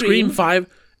Scream 5,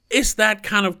 is that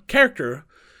kind of character.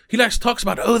 He talks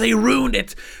about, they ruined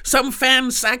it. Some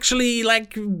fans actually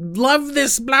love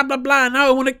this, blah blah blah. Now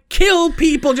I want to kill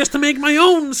people just to make my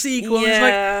own sequel.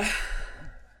 Yeah. It's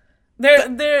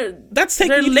That's taking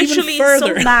they're it even literally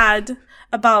further. so mad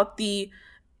about the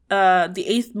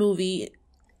 8th movie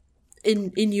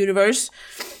in universe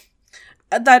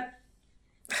that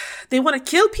they want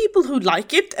to kill people who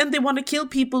like it, and they want to kill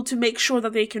people to make sure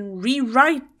that they can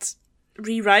rewrite.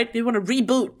 They want to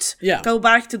reboot. Yeah. Go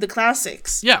back to the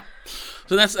classics. Yeah.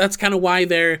 So that's kind of why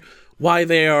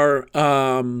they are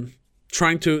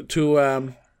trying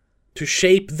to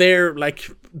shape their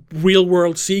like real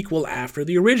world sequel after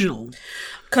the original.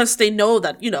 Because they know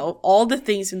that, all the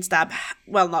things in Stab,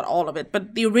 well, not all of it,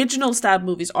 but the original Stab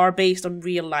movies are based on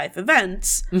real life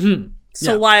events. Mm-hmm.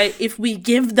 So why, if we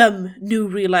give them new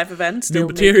real life events, they'll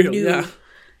material, make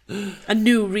a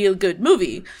new real good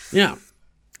movie. Yeah.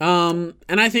 And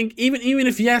I think even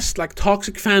if yes, like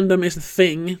toxic fandom is a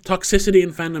thing, toxicity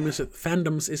in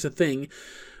fandoms is a thing,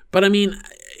 but I mean,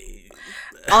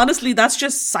 honestly, that's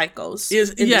just psychos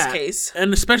in this case,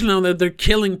 and especially now that they're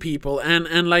killing people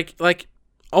and like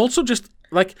also just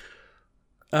like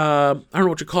I don't know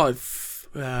what you call it,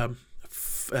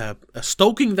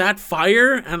 stoking that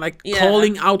fire and like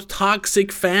calling out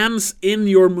toxic fans in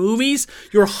your movies,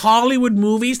 your Hollywood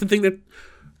movies, the thing that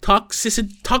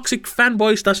toxic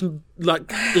fanboys doesn't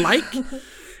like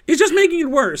it's just making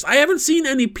it worse. I haven't seen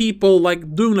any people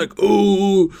like doing like,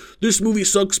 oh, this movie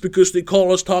sucks because they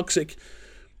call us toxic.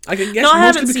 I can guess. No, I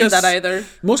haven't seen that either.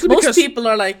 Most people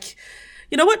are like,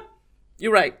 you know what?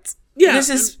 You're right. Yeah, this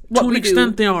is what to an we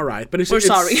extent do. They are right, but We're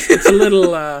sorry. it's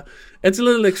a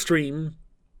little extreme.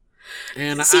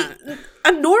 And see,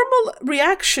 a normal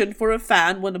reaction for a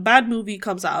fan when a bad movie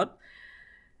comes out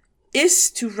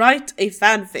is to write a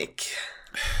fanfic.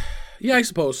 Yeah, I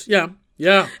suppose. Yeah.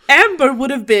 Amber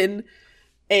would have been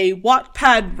a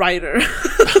Wattpad writer.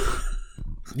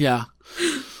 Yeah.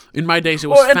 In my days, it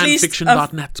was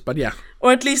fanfiction.net, but yeah.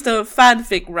 Or at least a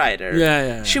fanfic writer.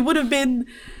 Yeah. She would have been,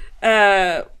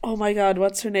 oh my god,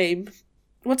 what's her name?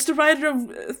 What's the writer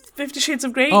of 50 Shades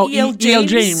of Grey? Oh, E.L. E.L.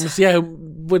 James, yeah,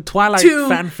 with Twilight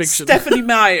fanfiction. Stephanie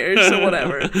Myers or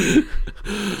whatever.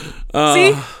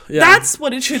 See? Yeah. That's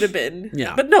what it should have been.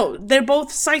 Yeah. But no, they're both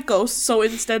psychos, so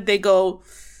instead they go,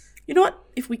 you know what?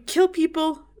 If we kill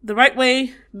people the right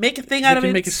way, make a thing out of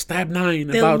it, make a Stab 9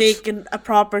 they'll make a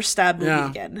proper Stab movie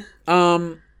again.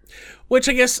 Which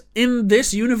I guess in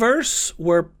this universe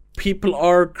where people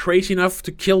are crazy enough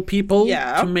to kill people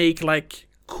to make like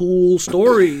cool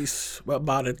stories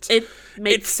about it. It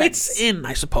makes fits sense. in,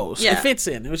 I suppose. Yeah. It fits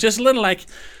in. It was just a little like,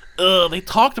 they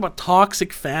talked about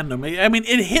toxic fandom. I mean,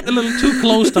 it hit a little too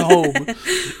close to home.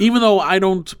 Even though I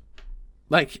don't,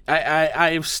 like,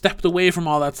 I've stepped away from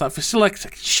all that stuff. It's still like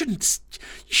you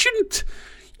shouldn't,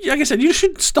 like I said, you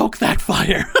shouldn't stoke that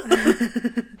fire.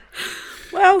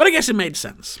 Well, but I guess it made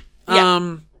sense. Yeah.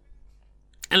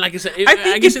 And like I said,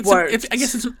 I guess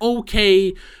it's an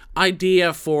okay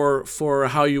idea for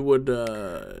how you would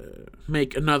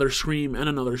make another Scream and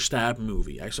another Stab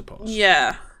movie, I suppose.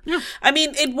 Yeah. I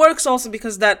mean, it works also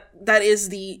because that is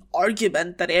the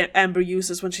argument that Amber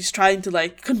uses when she's trying to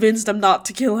like convince them not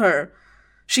to kill her.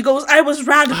 She goes, "I was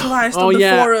radicalized on the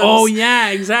forums. Oh yeah,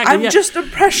 exactly. I'm just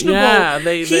impressionable. Yeah,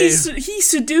 he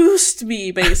seduced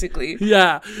me, basically."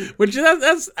 Yeah, which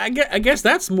that's I guess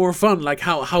that's more fun. Like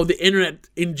how the internet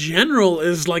in general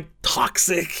is like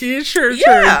toxic. Yeah, sure.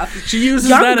 She uses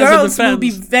young that girls as a defense. will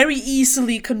be very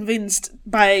easily convinced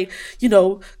by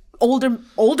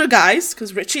older guys,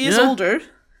 because Richie is older,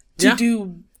 to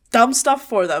do dumb stuff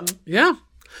for them. Yeah,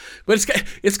 but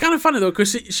it's kind of funny though,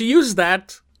 because she uses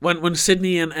that. When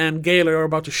Sydney and Gaylor are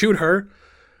about to shoot her,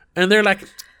 and they're like,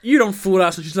 "You don't fool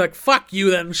us," and she's like, "Fuck you,"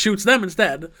 then shoots them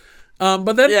instead.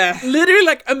 But then, literally,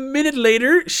 like a minute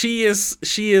later, she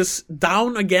is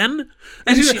down again,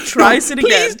 and she tries it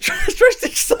again. Tries the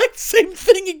exact same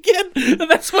thing again, and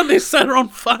that's when they set her on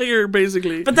fire,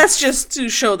 basically. But that's just to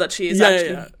show that she is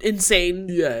actually insane.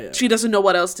 Yeah. She doesn't know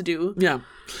what else to do. Yeah,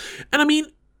 and I mean,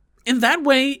 in that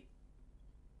way,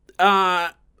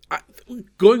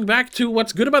 going back to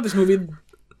what's good about this movie,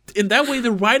 in that way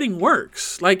the writing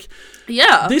works. Like,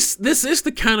 this is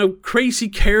the kind of crazy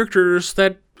characters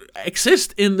that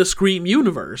exist in the Scream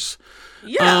universe.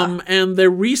 Yeah. And their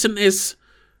reason is,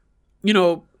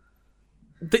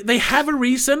 they have a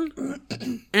reason,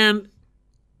 and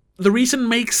the reason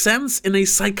makes sense in a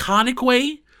psychotic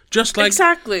way. Just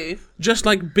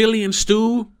like Billy and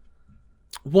Stu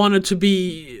wanted to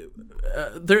be.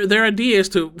 Their idea is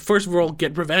to first of all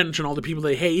get revenge on all the people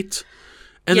they hate,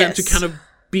 and then to kind of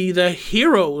be the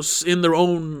heroes in their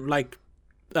own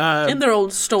in their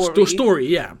own story.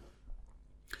 Yeah.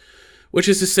 which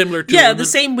is similar to Yeah, the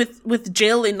same with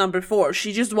Jill in number 4.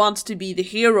 She just wants to be the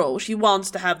hero. She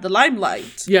wants to have the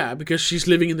limelight. Yeah, because she's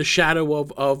living in the shadow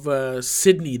of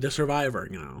Sydney, the survivor,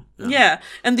 you know. Yeah,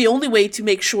 and the only way to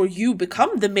make sure you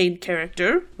become the main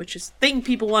character, which is the thing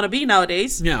people want to be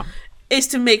nowadays, Yeah. is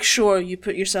to make sure you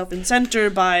put yourself in center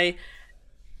by,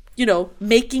 you know,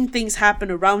 making things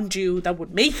happen around you that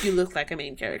would make you look like a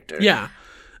main character. Yeah.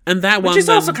 And that one Which is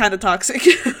then- also kind of toxic.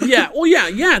 yeah, well,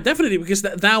 yeah, definitely, because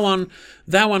that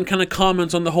one kind of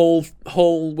comments on the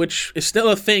whole, which is still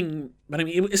a thing, but I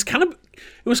mean, it was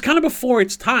kind of before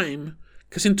its time,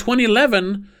 because in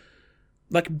 2011,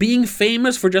 like being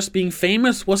famous for just being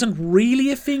famous wasn't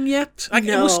really a thing yet. Like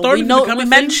it was starting to become a we thing.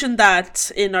 mentioned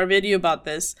that in our video about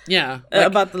this. Yeah,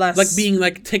 about the last, like being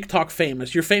like TikTok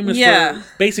famous. You're famous Yeah. for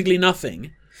basically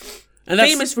nothing. And that's,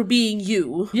 famous for being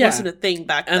you Yeah. wasn't a thing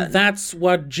back then. and that's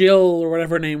what Jill or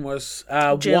whatever her name was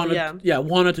Jill,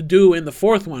 wanted to do in the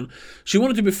fourth one. She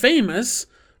wanted to be famous,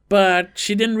 but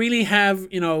she didn't really have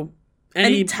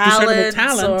any discernible talents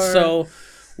talent. or- So,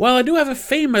 well, I do have a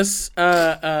famous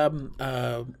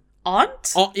Aunt?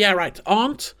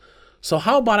 aunt. So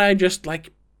how about I just like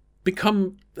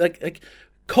become like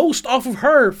coast off of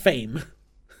her fame,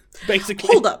 basically.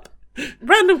 Hold up.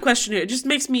 Random question here. It just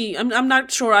makes me... I'm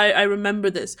not sure I remember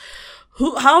this.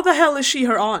 How the hell is she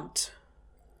her aunt?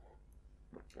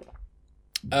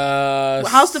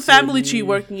 How's the family tree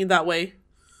working in that way?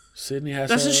 Sydney has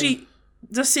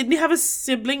Does Sydney have a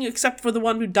sibling except for the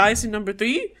one who dies in number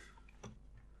 3?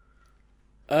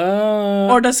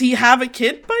 Or does he have a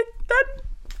kid by then?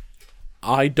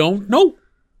 I don't know.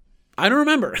 I don't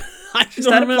remember. I just Is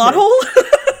don't that remember. a plot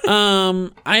hole?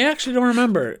 I actually don't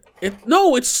remember. They're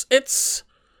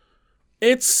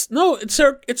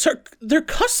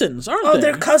cousins, aren't they? Oh,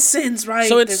 they're cousins, right?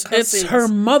 So they're it's cousins. her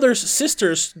mother's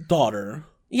sister's daughter,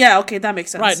 Yeah, okay, that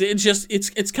makes sense. right? It's just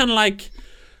it's kind of like,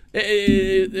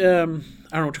 I don't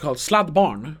know what you call it, slut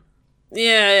barn.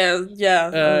 Yeah.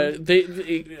 The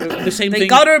same They thing.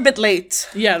 got her a bit late.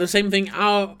 Yeah, the same thing.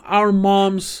 Our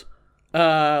mom's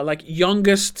like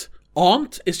youngest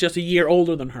aunt is just a year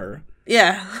older than her.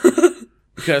 Yeah.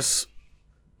 Because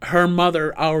her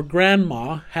mother, our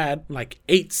grandma, had like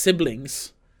 8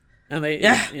 siblings, and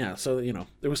so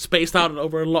it was spaced out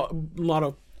over a lot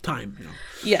of time.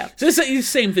 Yeah. So it's the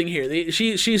same thing here.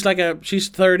 She's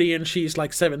 30 and she's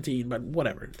like 17, but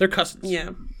whatever. They're cousins.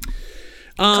 Yeah.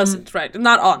 Cousins, right?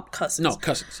 Not aunt, cousins. No,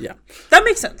 cousins. Yeah, That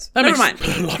makes sense. that Never makes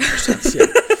mind. a lot more sense. Yeah.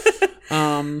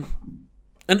 And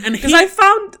Because I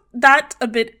found that a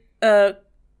bit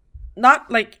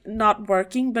not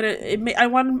working, but I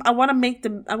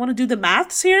want to do the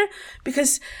maths here,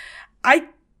 because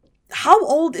how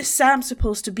old is Sam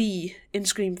supposed to be in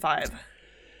Scream 5?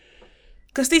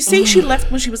 Because they say she left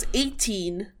when she was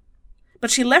 18, but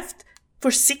she left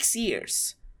for 6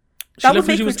 years. That would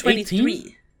make her 23.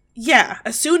 18? Yeah,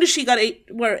 as soon as she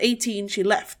were 18, she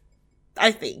left.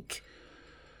 I think.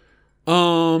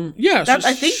 Yeah.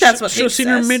 I think that's what she was Hicks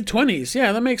in her says. mid-20s.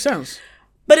 Yeah, that makes sense.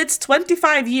 But it's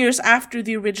 25 years after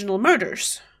the original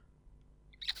murders.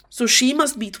 So she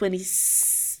must be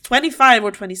 25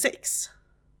 or 26.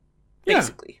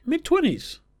 Basically. Yeah,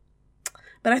 mid-20s.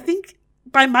 But I think,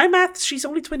 by my math, she's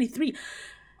only 23.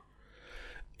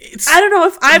 I don't know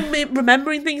if I'm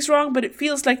remembering things wrong, but it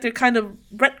feels like they're kind of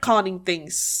retconning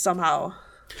things somehow.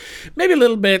 Maybe a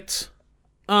little bit.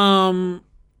 And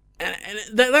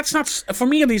that's not, for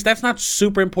me at least, that's not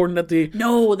super important that the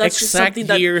No, that's just exact something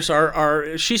that... years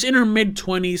are. She's in her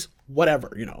mid-20s,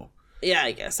 whatever, Yeah,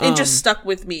 I guess. It just stuck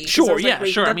with me. 'cause I Sure, was like, yeah,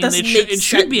 wait, sure. I that mean, doesn't it make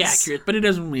should be sense. accurate, but it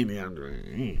doesn't really.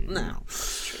 No.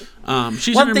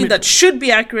 She's One in her thing mid- that should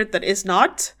be accurate that is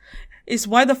not is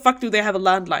why the fuck do they have a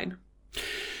landline?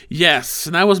 Yes,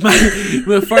 and that was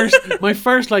my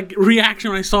first like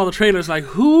reaction when I saw the trailer. Is like,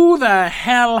 who the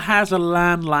hell has a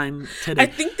landline today? I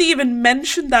think they even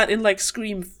mentioned that in like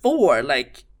Scream 4.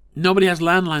 Like, Nobody has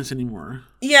landlines anymore.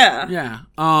 yeah. Yeah.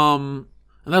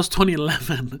 And that was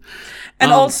 2011.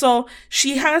 And also,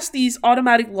 she has these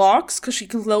automatic locks because she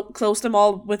can close them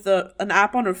all with an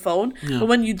app on her phone. Yeah. But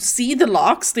when you see the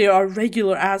locks, they are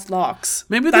regular ass locks.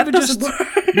 Maybe that they've doesn't just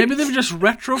work. maybe they've just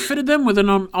retrofitted them with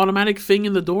an automatic thing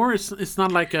in the door. It's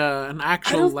not like an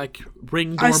actual like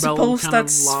ring I doorbell suppose kind of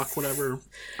that's lock, whatever.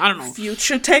 I don't know.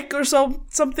 Future tech or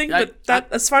something, but that,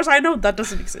 as far as I know, that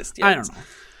doesn't exist yet. I don't know.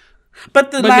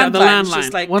 But the yeah, the landline is landline.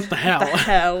 just like, What the hell? The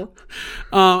hell?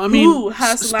 I mean, Who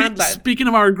has a landline? Speaking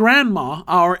of our grandma,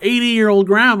 our 80-year-old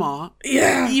grandma,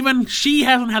 Yeah, even she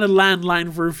hasn't had a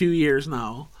landline for a few years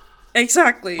now.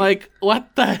 exactly. Like,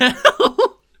 what the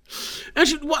hell? And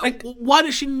why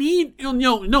does she need?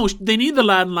 No, they need the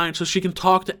landline so she can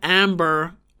talk to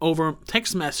Amber over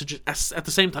text messages at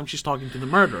the same time she's talking to the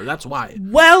murderer. That's why.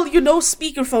 Well,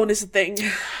 speakerphone is a thing.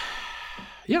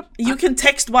 Yep. You can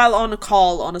text while on a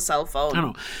call on a cell phone. I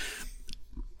don't know.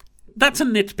 That's a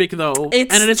nitpick, though,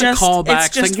 It's and it is just, a callback. It's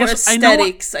just so for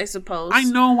aesthetics, I suppose. I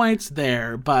know why it's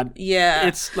there, but Yeah.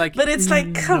 it's like, But it's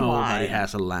like, come nobody on.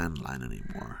 has a landline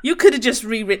anymore. You could have just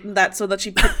rewritten that so that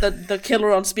she put the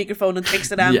killer on speakerphone and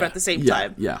texted Amber at the same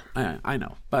time. Yeah, I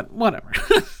know, but whatever.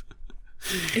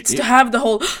 It's to have the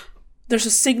whole, there's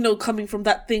a signal coming from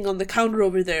that thing on the counter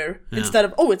over there, instead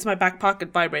of, it's my back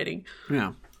pocket vibrating.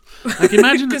 Yeah. Like,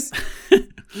 imagine...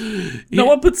 No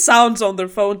one puts sounds on their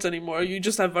phones anymore. You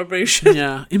just have vibration.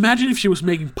 Yeah. Imagine if she was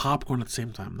making popcorn at the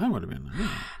same time. That would have been...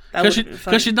 That would have been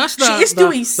fun. Because she does She is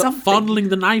doing the something. fondling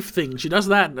the knife thing. She does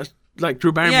that, like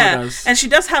Drew Barrymore does. And she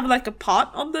does have like a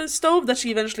pot on the stove that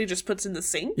she eventually just puts in the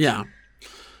sink. Yeah.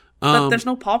 But there's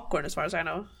no popcorn as far as I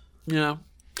know. Yeah.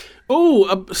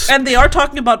 Oh, And they are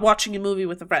talking about watching a movie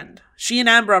with a friend. She and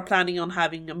Amber are planning on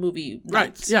having a movie night.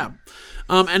 right, yeah.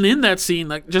 And in that scene,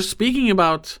 like, just speaking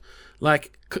about,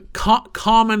 like,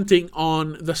 commenting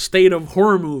on the state of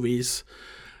horror movies,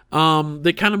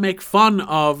 they kind of make fun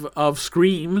of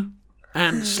Scream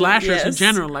and slashers in Yes.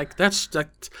 general. Like, that's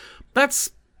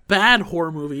bad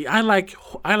horror movie. I like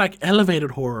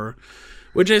elevated horror,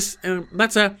 which is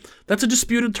that's a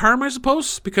disputed term, I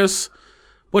suppose, because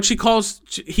what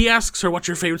he asks her, "What's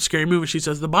your favorite scary movie?" She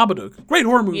says, "The Babadook." Great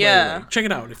horror movie. Yeah. By the way. Check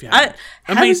it out if you I haven't.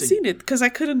 haven't Amazing. seen it because I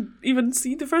couldn't even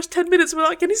see the first 10 minutes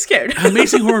without getting scared.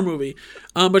 Amazing horror movie.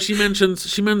 But she mentions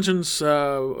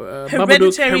Babadook,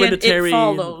 Hereditary and It Hereditary.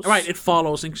 Follows. Right, It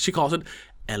Follows, and she calls it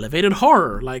elevated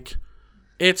horror. Like,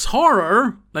 it's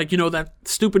horror, like, that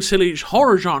stupid, silly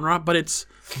horror genre, but it's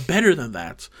better than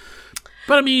that.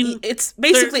 But I mean, It's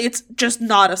basically, it's just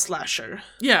not a slasher.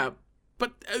 yeah.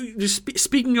 But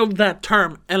speaking of that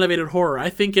term, elevated horror,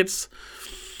 I think it's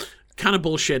kind of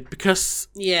bullshit because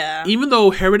Yeah. even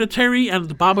though Hereditary and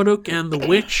The Babadook and The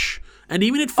Witch and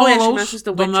even It Oh, yeah, she Follows, mentions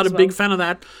The though I'm Witch not a as big well. fan of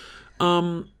that,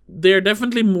 they're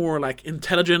definitely more like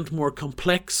intelligent, more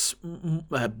complex,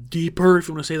 deeper, if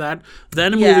you want to say that,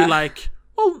 than a Yeah. movie like,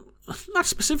 well, not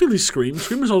specifically Scream.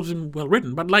 Scream has always been well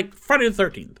written, but like Friday the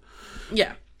 13th.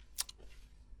 Yeah.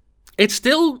 It's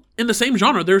still in the same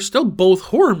genre. They're still both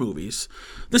horror movies.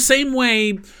 The same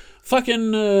way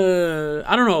fucking,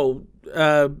 I don't know,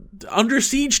 Under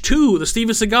Siege 2, the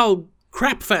Steven Seagal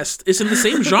crap fest, is in the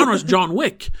same genre as John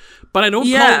Wick. But I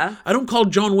don't call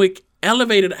John Wick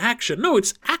elevated action. No,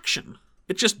 it's action.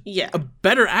 It's just a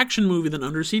better action movie than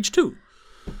Under Siege 2.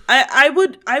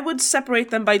 I would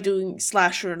separate them by doing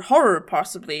slasher and horror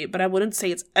possibly, but I wouldn't say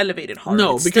it's elevated horror.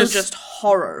 No, it's because still just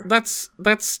horror. That's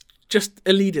just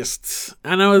elitist.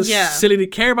 I know it's silly to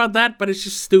care about that, but it's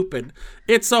just stupid.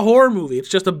 It's a horror movie. It's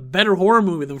just a better horror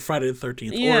movie than Friday the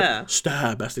 13th. Yeah. Or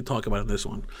Stab, as they talk about in this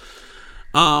one.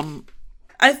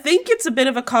 I think it's a bit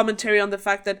of a commentary on the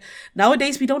fact that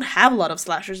nowadays we don't have a lot of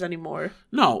slashers anymore.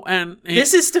 No, and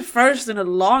This is the first in a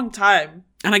long time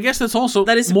I guess that's also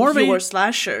that is more of pure a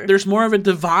slasher. there's more of a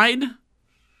divide.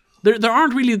 There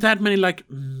aren't really that many like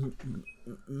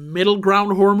middle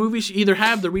ground horror movies. You either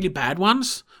have the really bad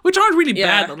ones, which aren't really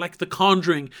bad, like The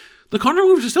Conjuring. The Conjuring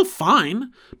movies are still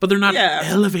fine, but they're not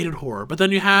elevated horror. But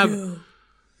then you have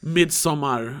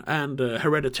Midsommar and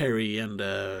Hereditary and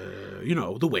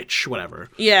The Witch, whatever.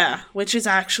 Yeah, which is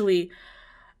actually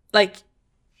like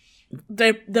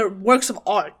they're works of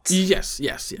art. Yes.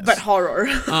 But horror.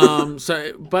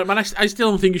 But I still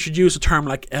don't think you should use a term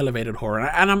like elevated horror.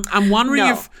 And I'm wondering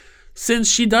if, since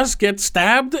she does get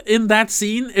stabbed in that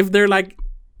scene, if they're like,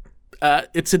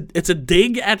 it's a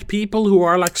dig at people who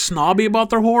are like snobby about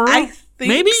their horror. I think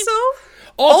maybe so.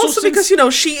 Also because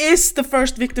she is the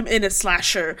first victim in a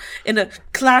slasher, in a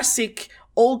classic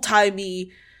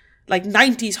old-timey like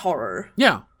 90s horror.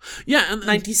 Yeah, and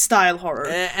 90s style horror.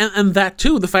 And that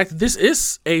too, the fact that this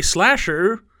is a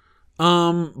slasher,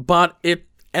 but it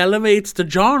elevates the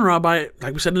genre by,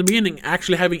 like we said in the beginning,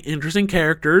 actually having interesting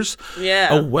characters,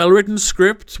 a well-written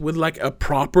script with like a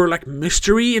proper like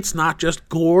mystery. It's not just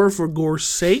gore for gore's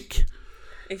sake.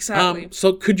 Exactly.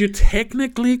 So could you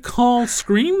technically call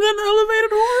Scream then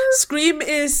elevated horror? Scream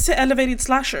is elevated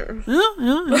slasher. Yeah.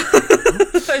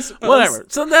 I suppose. Whatever.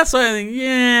 So that's why I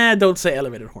think, don't say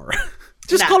elevated horror.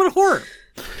 Just call it horror.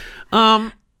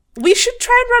 We should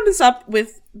try and run this up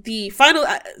with the final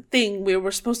thing we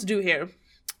were supposed to do here.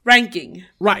 Ranking.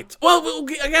 Right. Well,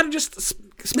 I gotta just,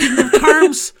 speaking of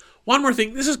terms, one more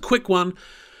thing. This is a quick one.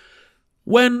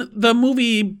 When the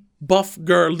movie buff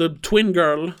girl, the twin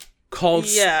girl,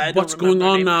 calls What's Going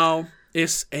On Now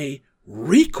is a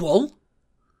requel,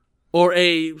 or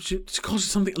she calls it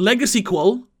something,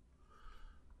 legacy-quel,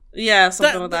 Yeah,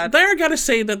 something like that. There I gotta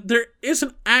say that there is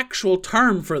an actual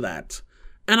term for that.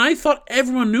 And I thought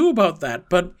everyone knew about that,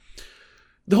 but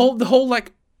the whole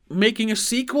like making a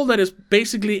sequel that is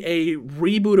basically a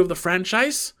reboot of the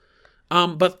franchise,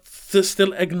 but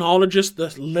still acknowledges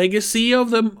the legacy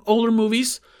of the older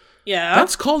movies. Yeah.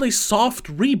 That's called a soft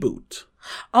reboot.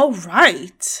 Oh,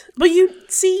 right. But you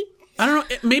see, I don't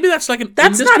know. Maybe that's like an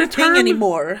that's industry not a term thing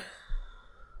anymore.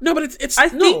 No, but it's. I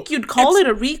think you'd call it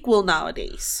a requel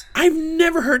nowadays. I've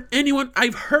never heard anyone.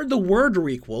 I've heard the word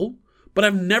requel, but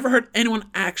I've never heard anyone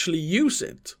actually use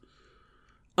it.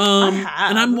 I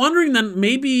have. And I'm wondering then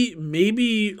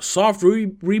maybe soft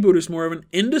reboot is more of an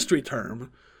industry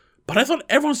term. But I thought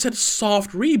everyone said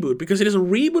soft reboot because it is a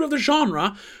reboot of the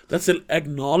genre that still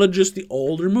acknowledges the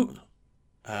older movie.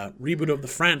 Reboot of the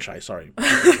franchise, sorry.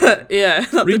 Yeah,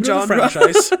 not Reboot the genre. of the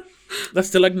franchise that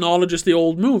still acknowledges the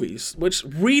old movies, which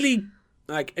really,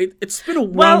 like, it's been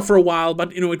around for a while,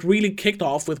 but, it really kicked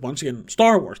off with, once again,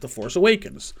 Star Wars, The Force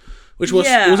Awakens, which was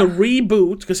it was a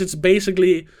reboot because it's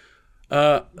basically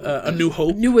a New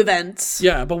Hope. New events.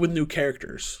 Yeah, but with new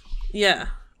characters. Yeah.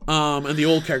 And the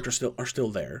old characters are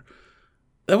still there.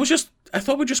 That was just, I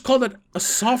thought we just called it a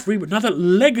soft reboot, not a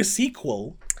legacy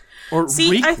sequel or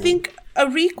requel. I think a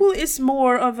requel is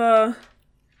more of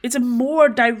it's a more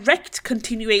direct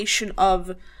continuation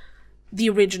of the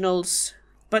originals,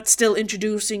 but still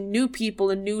introducing new people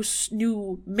and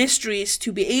new mysteries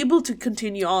to be able to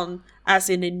continue on as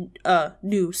in a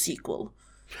new sequel.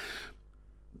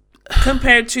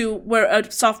 Compared to where a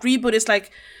soft reboot is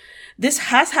like, this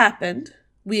has happened,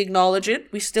 we acknowledge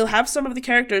it, we still have some of the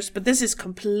characters, but this is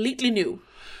completely new.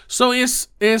 So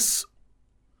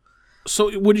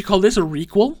so would you call this a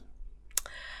requel?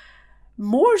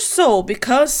 More so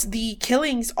because the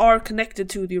killings are connected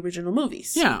to the original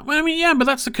movies. Yeah, I mean, yeah, but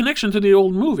that's the connection to the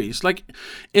old movies. Like,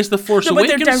 is The Force No, but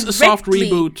they're Awakens a soft directly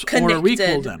reboot or a requel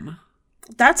connected. then?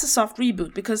 That's a soft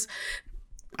reboot because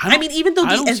I mean, even though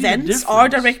I the don't see the events are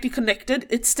difference. directly connected,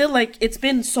 it's still like, it's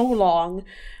been so long.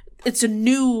 It's a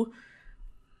new,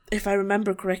 if I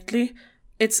remember correctly,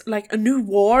 it's like a new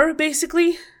war,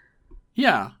 basically.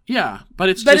 Yeah, but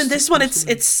it's But just in this one,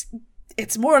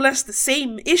 it's more or less the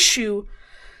same issue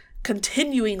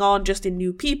continuing on just in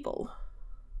new people.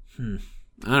 I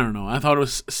don't know. I thought it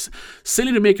was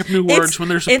silly to make up new words when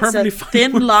there's a perfectly it's a fine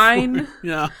thin word line. for it.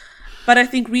 Yeah. But I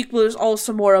think requel is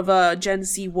also more of a Gen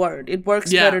Z word. It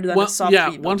works better than a soft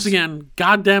reboot. Once again,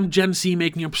 goddamn Gen Z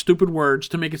making up stupid words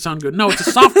to make it sound good. No, it's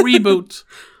a soft reboot.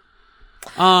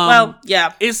 Well,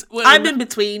 yeah. Well, I'm in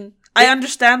between. I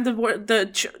understand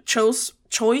the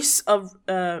choice of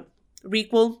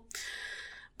requel,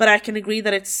 but I can agree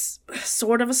that it's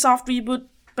sort of a soft reboot.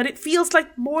 But it feels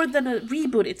like more than a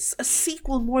reboot. It's a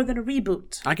sequel more than a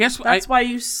reboot. I guess That's why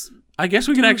you. I guess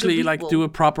we could the actually requel. do a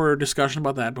proper discussion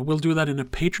about that, but we'll do that in a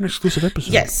patron exclusive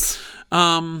episode. Yes.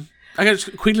 I guess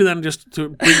quickly then just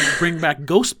to bring back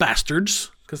Ghost Bastards,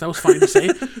 because that was funny to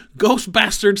say. Ghost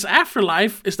Bastards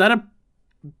Afterlife, is that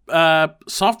a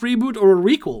soft reboot or a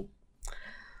requel?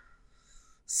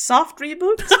 Soft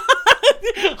reboot?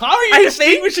 How are you I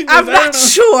distinguishing think I'm this? I don't not know.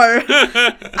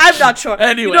 sure. I'm not sure.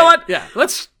 Anyway, you know what? Yeah,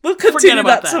 let's We'll forget continue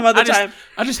about that some other time.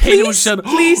 I just hated when you said,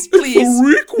 Please, "It's a please,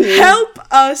 requel." help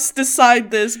us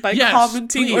decide this by Yes,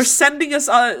 commenting or please. sending us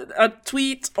a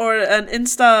tweet or an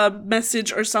Insta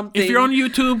message or something. If you're on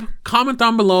YouTube, comment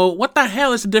down below. What the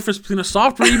hell is the difference between a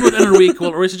soft reboot and a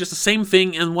requel, or is it just the same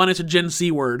thing and one is a Gen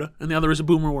Z word and the other is a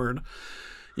boomer word?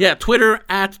 Yeah, Twitter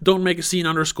at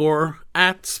 @don'tmakeascene_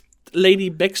 at Lady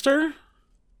Bexter.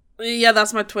 Yeah,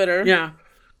 that's my Twitter. Yeah.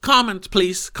 Comment,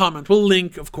 please. Comment. We'll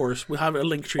link, of course. We'll have a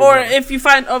link tree. Or there. if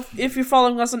you're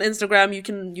following us on Instagram,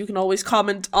 you can always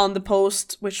comment on the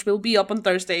post, which will be up on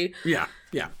Thursday. Yeah.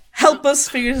 Help us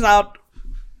figure this out,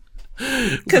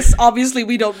 because obviously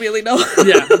we don't really know.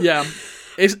 Yeah.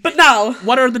 But now,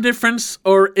 What are the difference,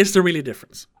 or is there really a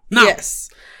difference? Now, yes.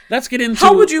 let's get into...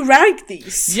 How would you rank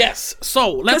these? Yes.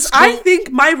 So, let's Because go... I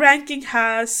think my ranking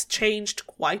has changed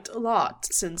quite a lot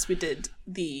since we did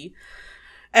the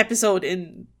episode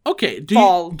in. Okay, do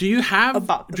fall you have...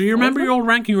 about the Do you remember fall. your old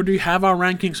ranking, or do you have our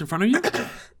rankings in front of you?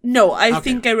 No, I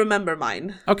think I remember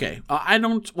mine. Okay, I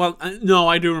don't... Well, no,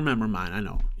 I do remember mine. I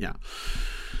know, yeah.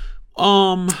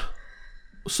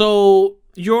 So,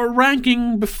 your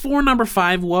ranking before number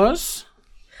 5 was...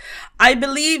 I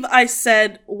believe I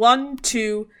said 1,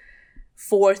 2,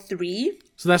 4, 3.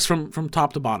 So that's from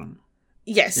top to bottom.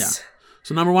 Yes. Yeah.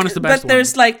 So number 1 is the best But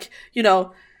there's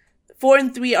 4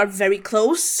 and 3 are very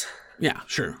close. one. Yeah,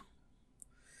 sure.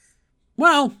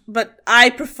 Well, But I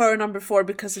prefer number 4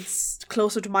 because it's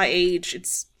closer to my age.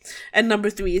 It's And number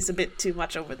 3 is a bit too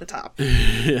much over the top.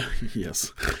 Yeah,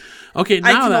 yes. Okay, now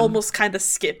I can then, almost kind of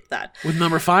skip that. with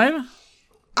number 5?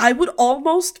 I would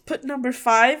almost put number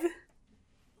 5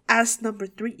 as number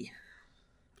 3.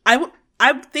 I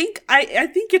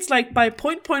think it's like by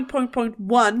point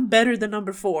 1 better than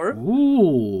number 4.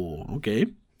 Ooh, okay.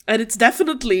 And it's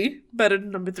definitely better than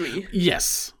number 3.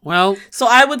 Yes. Well, So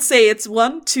I would say it's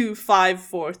 1, 2, 5,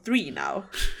 4, 3 now.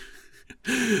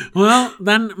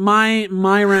 then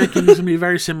my ranking is gonna be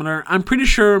very similar. I'm pretty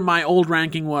sure my old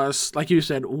ranking was, like you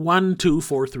said, 1, 2,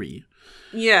 4, 3.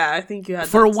 Yeah, I think you had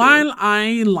For a that too. while,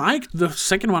 I liked the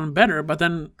second one better, but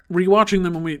then rewatching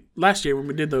them last year when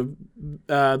we did the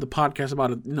podcast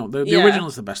about it, the Yeah. original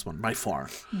is the best one by far.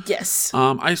 Yes.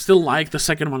 I still like the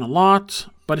second one a lot,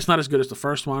 but it's not as good as the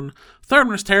first one. Third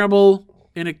one is terrible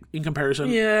in comparison.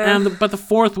 Yeah. But the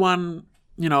fourth one,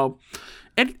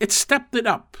 it stepped it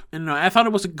up, and I thought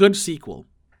it was a good sequel.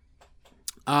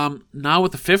 Now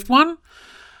with the fifth one,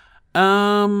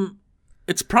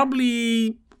 it's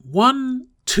probably 1,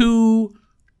 2,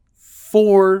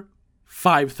 4,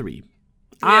 5, 3.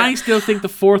 I still think the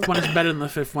fourth one is better than the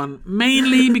fifth one,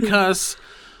 mainly because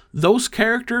those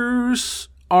characters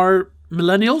are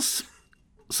millennials,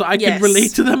 so I Yes. could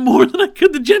relate to them more than I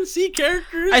could the Gen Z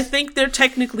characters. I think they're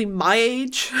technically my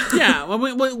age. Yeah,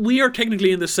 well, we are technically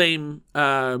in the same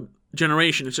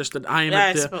generation. It's just that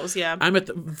I suppose, yeah. I'm at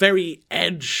the very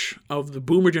edge of the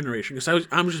Boomer generation because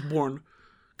I'm just born.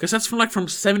 Because that's from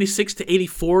 76 to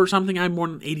 84 or something. I'm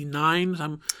born in 89. So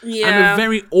I'm a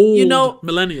very old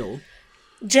millennial.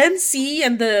 Gen Z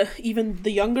and even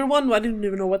the younger one, I don't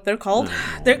even know what they're called.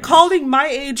 They're calling my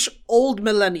age old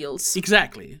millennials.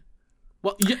 Exactly.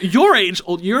 Well, your age,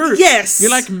 old. Yes.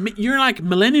 You're like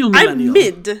millennial. I'm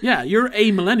mid. Yeah, you're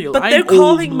a millennial. But I'm they're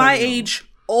calling old my millennial. age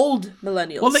old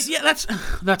millennials. Well,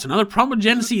 that's another problem with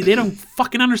Gen Z. They don't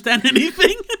fucking understand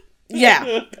anything.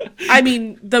 Yeah. I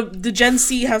mean, the Gen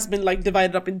Z has been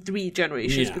divided up in 3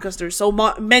 generations Yeah. because there's so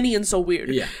many and so weird.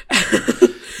 Yeah.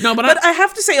 No, but But I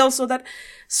have to say also that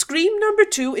Scream number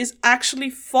 2 is actually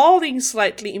falling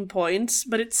slightly in points,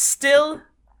 but it's still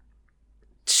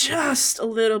just a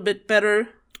little bit better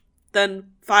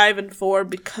than 5 and 4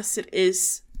 because it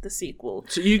is the sequel.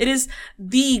 So It is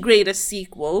the greatest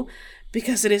sequel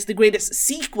because it is the greatest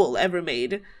sequel ever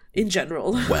made in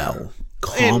general. well,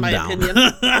 calm in my down. opinion.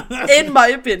 In my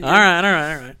opinion. All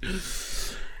right.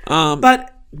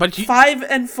 But 5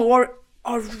 and 4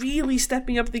 are really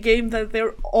stepping up the game that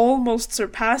they're almost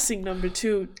surpassing number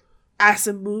 2 as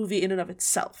a movie in and of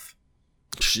itself.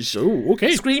 So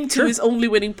okay. Scream 2 is only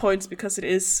winning points because it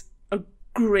is a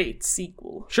great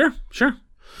sequel. Sure.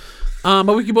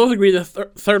 But we can both agree the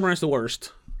third one is the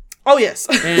worst, Oh yes.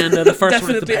 and the first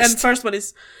one is the Definitely. best. And first one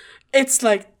is it's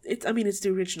the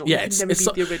original. Yeah, You it's can never beat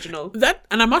so- the original. That,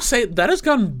 and I must say that has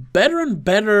gotten better and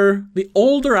better the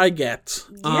older I get,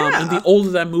 Yeah. and the older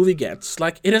that movie gets.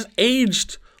 Like it has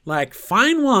aged like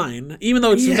fine wine, even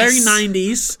though it's very Yes.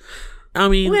 90s. I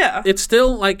mean, Yeah. it's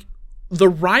still like the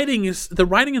writing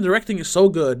and directing is so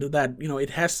good that it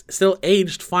has still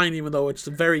aged fine, even though it's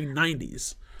very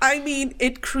 90s. I mean,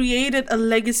 it created a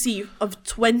legacy of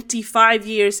 25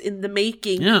 years in the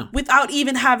making without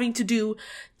even having to do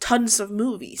tons of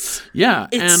movies. Yeah,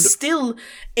 It's still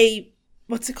a,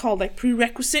 what's it called,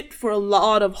 prerequisite for a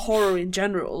lot of horror in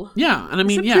general. yeah, and I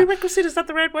mean, Is it yeah, prerequisite? Is that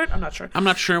the right word? I'm not sure. I'm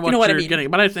not sure what know what I you're mean. getting,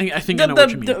 but I think I know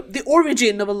what you mean. The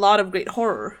origin of a lot of great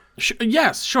horror.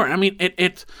 Yes, sure. I mean,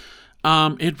 it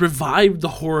revived the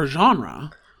horror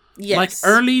genre. Yes. Like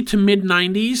early to mid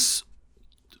 90s,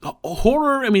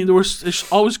 horror. I mean,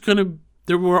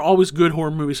 there were always good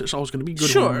horror movies. There's always going to be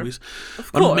good horror movies.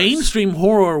 But course. mainstream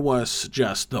horror was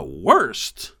just the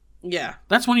worst. Yeah.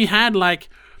 That's when you had like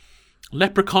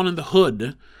Leprechaun in the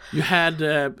Hood. You had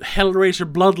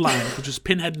Hellraiser Bloodline, which is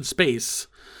Pinhead in space.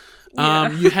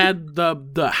 You had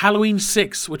the Halloween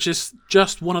 6, which is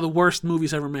just one of the worst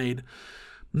movies ever made.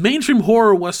 Mainstream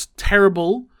horror was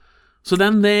terrible. So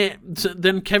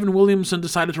then Kevin Williamson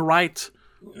decided to write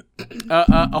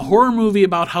a horror movie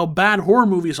about how bad horror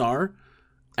movies are,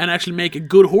 and actually make a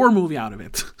good horror movie out of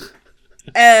it.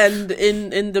 And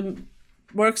in the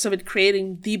works of it,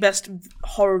 creating the best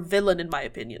horror villain, in my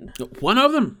opinion. One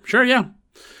of them, sure, yeah.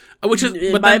 Which is,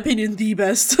 In but my then, opinion, the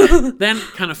best. then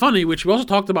kind of funny, which we also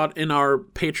talked about in our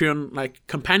Patreon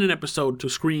companion episode to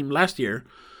Scream last year,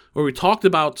 where we talked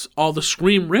about all the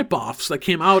Scream ripoffs that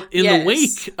came out in the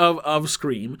wake of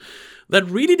Scream that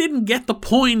really didn't get the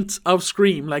point of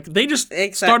Scream. Like, they just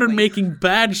started making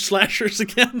bad slashers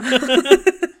again.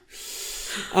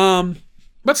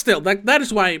 But still, that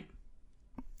is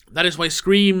why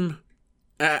Scream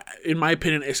in my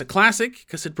opinion, is a classic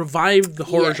because it revived the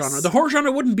horror Yes. genre. The horror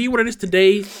genre wouldn't be what it is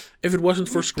today if it wasn't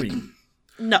for Scream.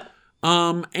 No.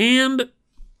 And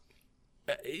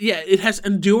it has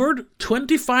endured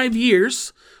 25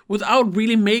 years without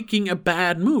really making a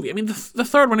bad movie. I mean, the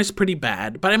third one is pretty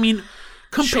bad, but I mean,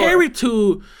 compare it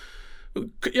to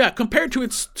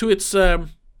its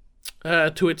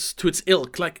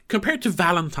ilk. Like, compare it to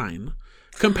Valentine.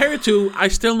 Compare it to I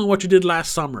Still Know What You Did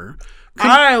Last Summer.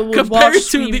 I would Compare watch it to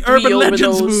Scream the 3 Urban over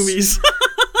Legends those movies.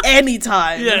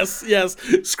 anytime. Yes.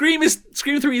 Scream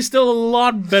 3 is still a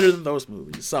lot better than those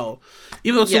movies. So,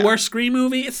 even though it's the worst Scream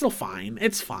movie, it's still fine.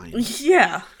 It's fine.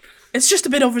 Yeah. It's just a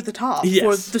bit over the top Yes.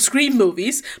 for the Scream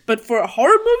movies, but for a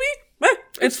horror movie,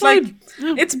 it's fine.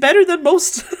 like it's better than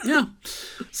most. Yeah.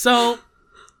 So,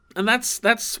 and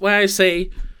that's why I say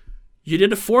you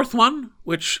did a fourth one,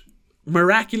 which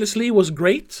miraculously was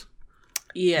great.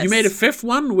 Yes. You made a fifth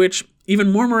one, which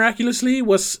even more miraculously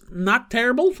was not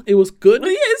terrible. It was good.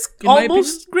 It's in my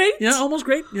almost great. Yeah, almost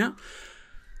great. Yeah.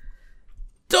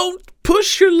 Don't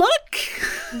push your luck.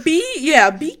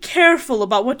 Be careful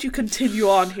about what you continue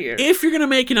on here. If you're gonna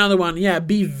make another one,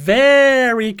 be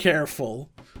very careful.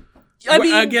 I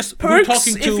mean, I guess we're perks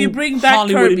talking to if you bring back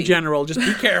Hollywood Kirby. in general. Just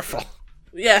be careful.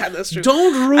 Yeah, that's true.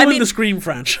 Don't ruin I mean, the Scream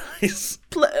franchise.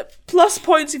 Plus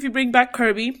points if you bring back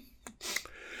Kirby,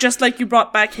 just like you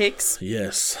brought back Hicks.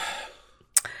 Yes.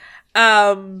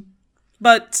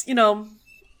 But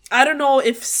I don't know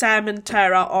if Sam and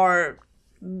Tara are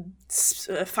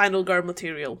final girl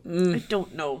material. I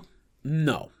don't know.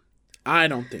 No, I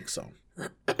don't think so.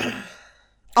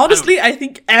 Honestly, I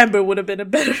think Amber would have been a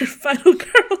better final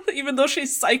girl, even though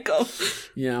she's psycho.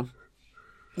 Yeah.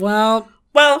 Well,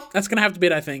 Well, that's gonna have to be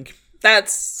it, I think.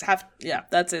 that's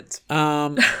it.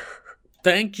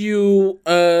 Thank you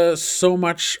so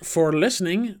much for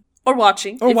listening. Or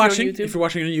watching. Or if watching, You're on YouTube. if you're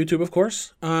watching on YouTube, of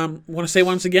course. Want to say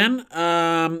once again,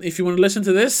 if you want to listen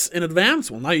to this in advance,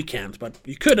 well, now you can't, but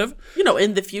you could have.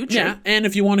 In the future. Yeah, and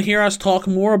if you want to hear us talk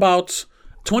more about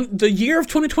the year of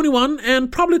 2021,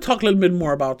 and probably talk a little bit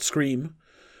more about Scream,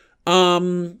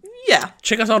 Yeah.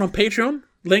 check us out on Patreon.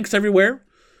 Links everywhere.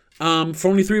 For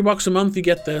only $3 a month, you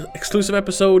get the exclusive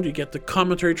episode, you get the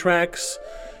commentary tracks,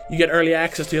 you get early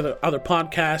access to the other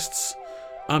podcasts.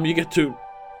 You get to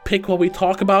pick what we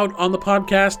talk about on the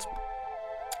podcast.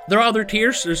 There are other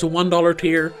tiers. There's a $1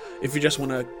 tier if you just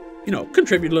want to,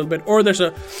 contribute a little bit. Or there's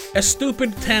a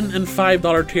stupid $10 and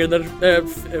 $5 tier, that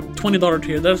 $20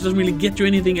 tier that doesn't really get you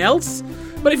anything else.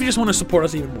 But if you just want to support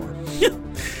us even more.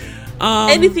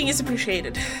 Anything is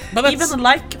appreciated. But that's- Even a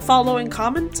like, follow, and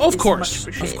comment. Of is much course,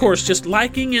 appreciated. just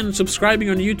liking and subscribing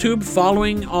on YouTube,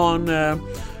 following on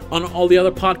all the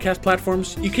other podcast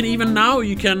platforms. You can even now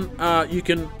you can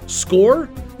score.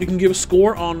 You can give a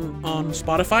score on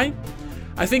Spotify.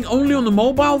 I think only on the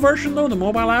mobile version though, the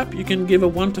mobile app, you can give a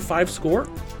 1 to 5 score.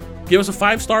 Give us a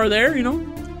 5-star there,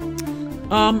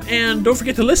 And don't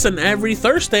forget to listen every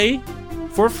Thursday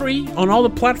for free on all the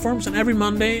platforms and every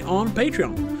Monday on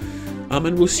Patreon.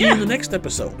 And we'll see you in the next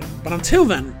episode. But until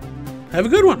then, have a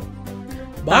good one.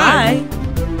 Bye.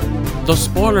 The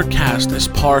Spoiler Cast is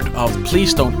part of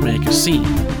Please Don't Make a Scene.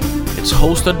 It's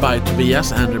hosted by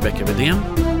Tobias and Rebecca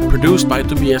Vedén, produced by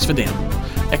Tobias Vedén.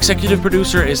 Executive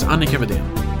producer is Annika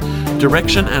Vedén.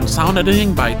 Direction and sound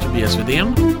editing by Tobias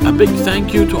Vedén. A big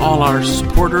thank you to all our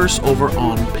supporters over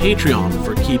on Patreon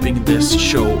for keeping this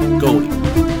show going.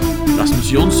 Rasmus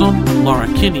Jonsson, Laura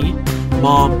Kinney,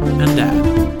 Mom and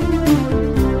Dad.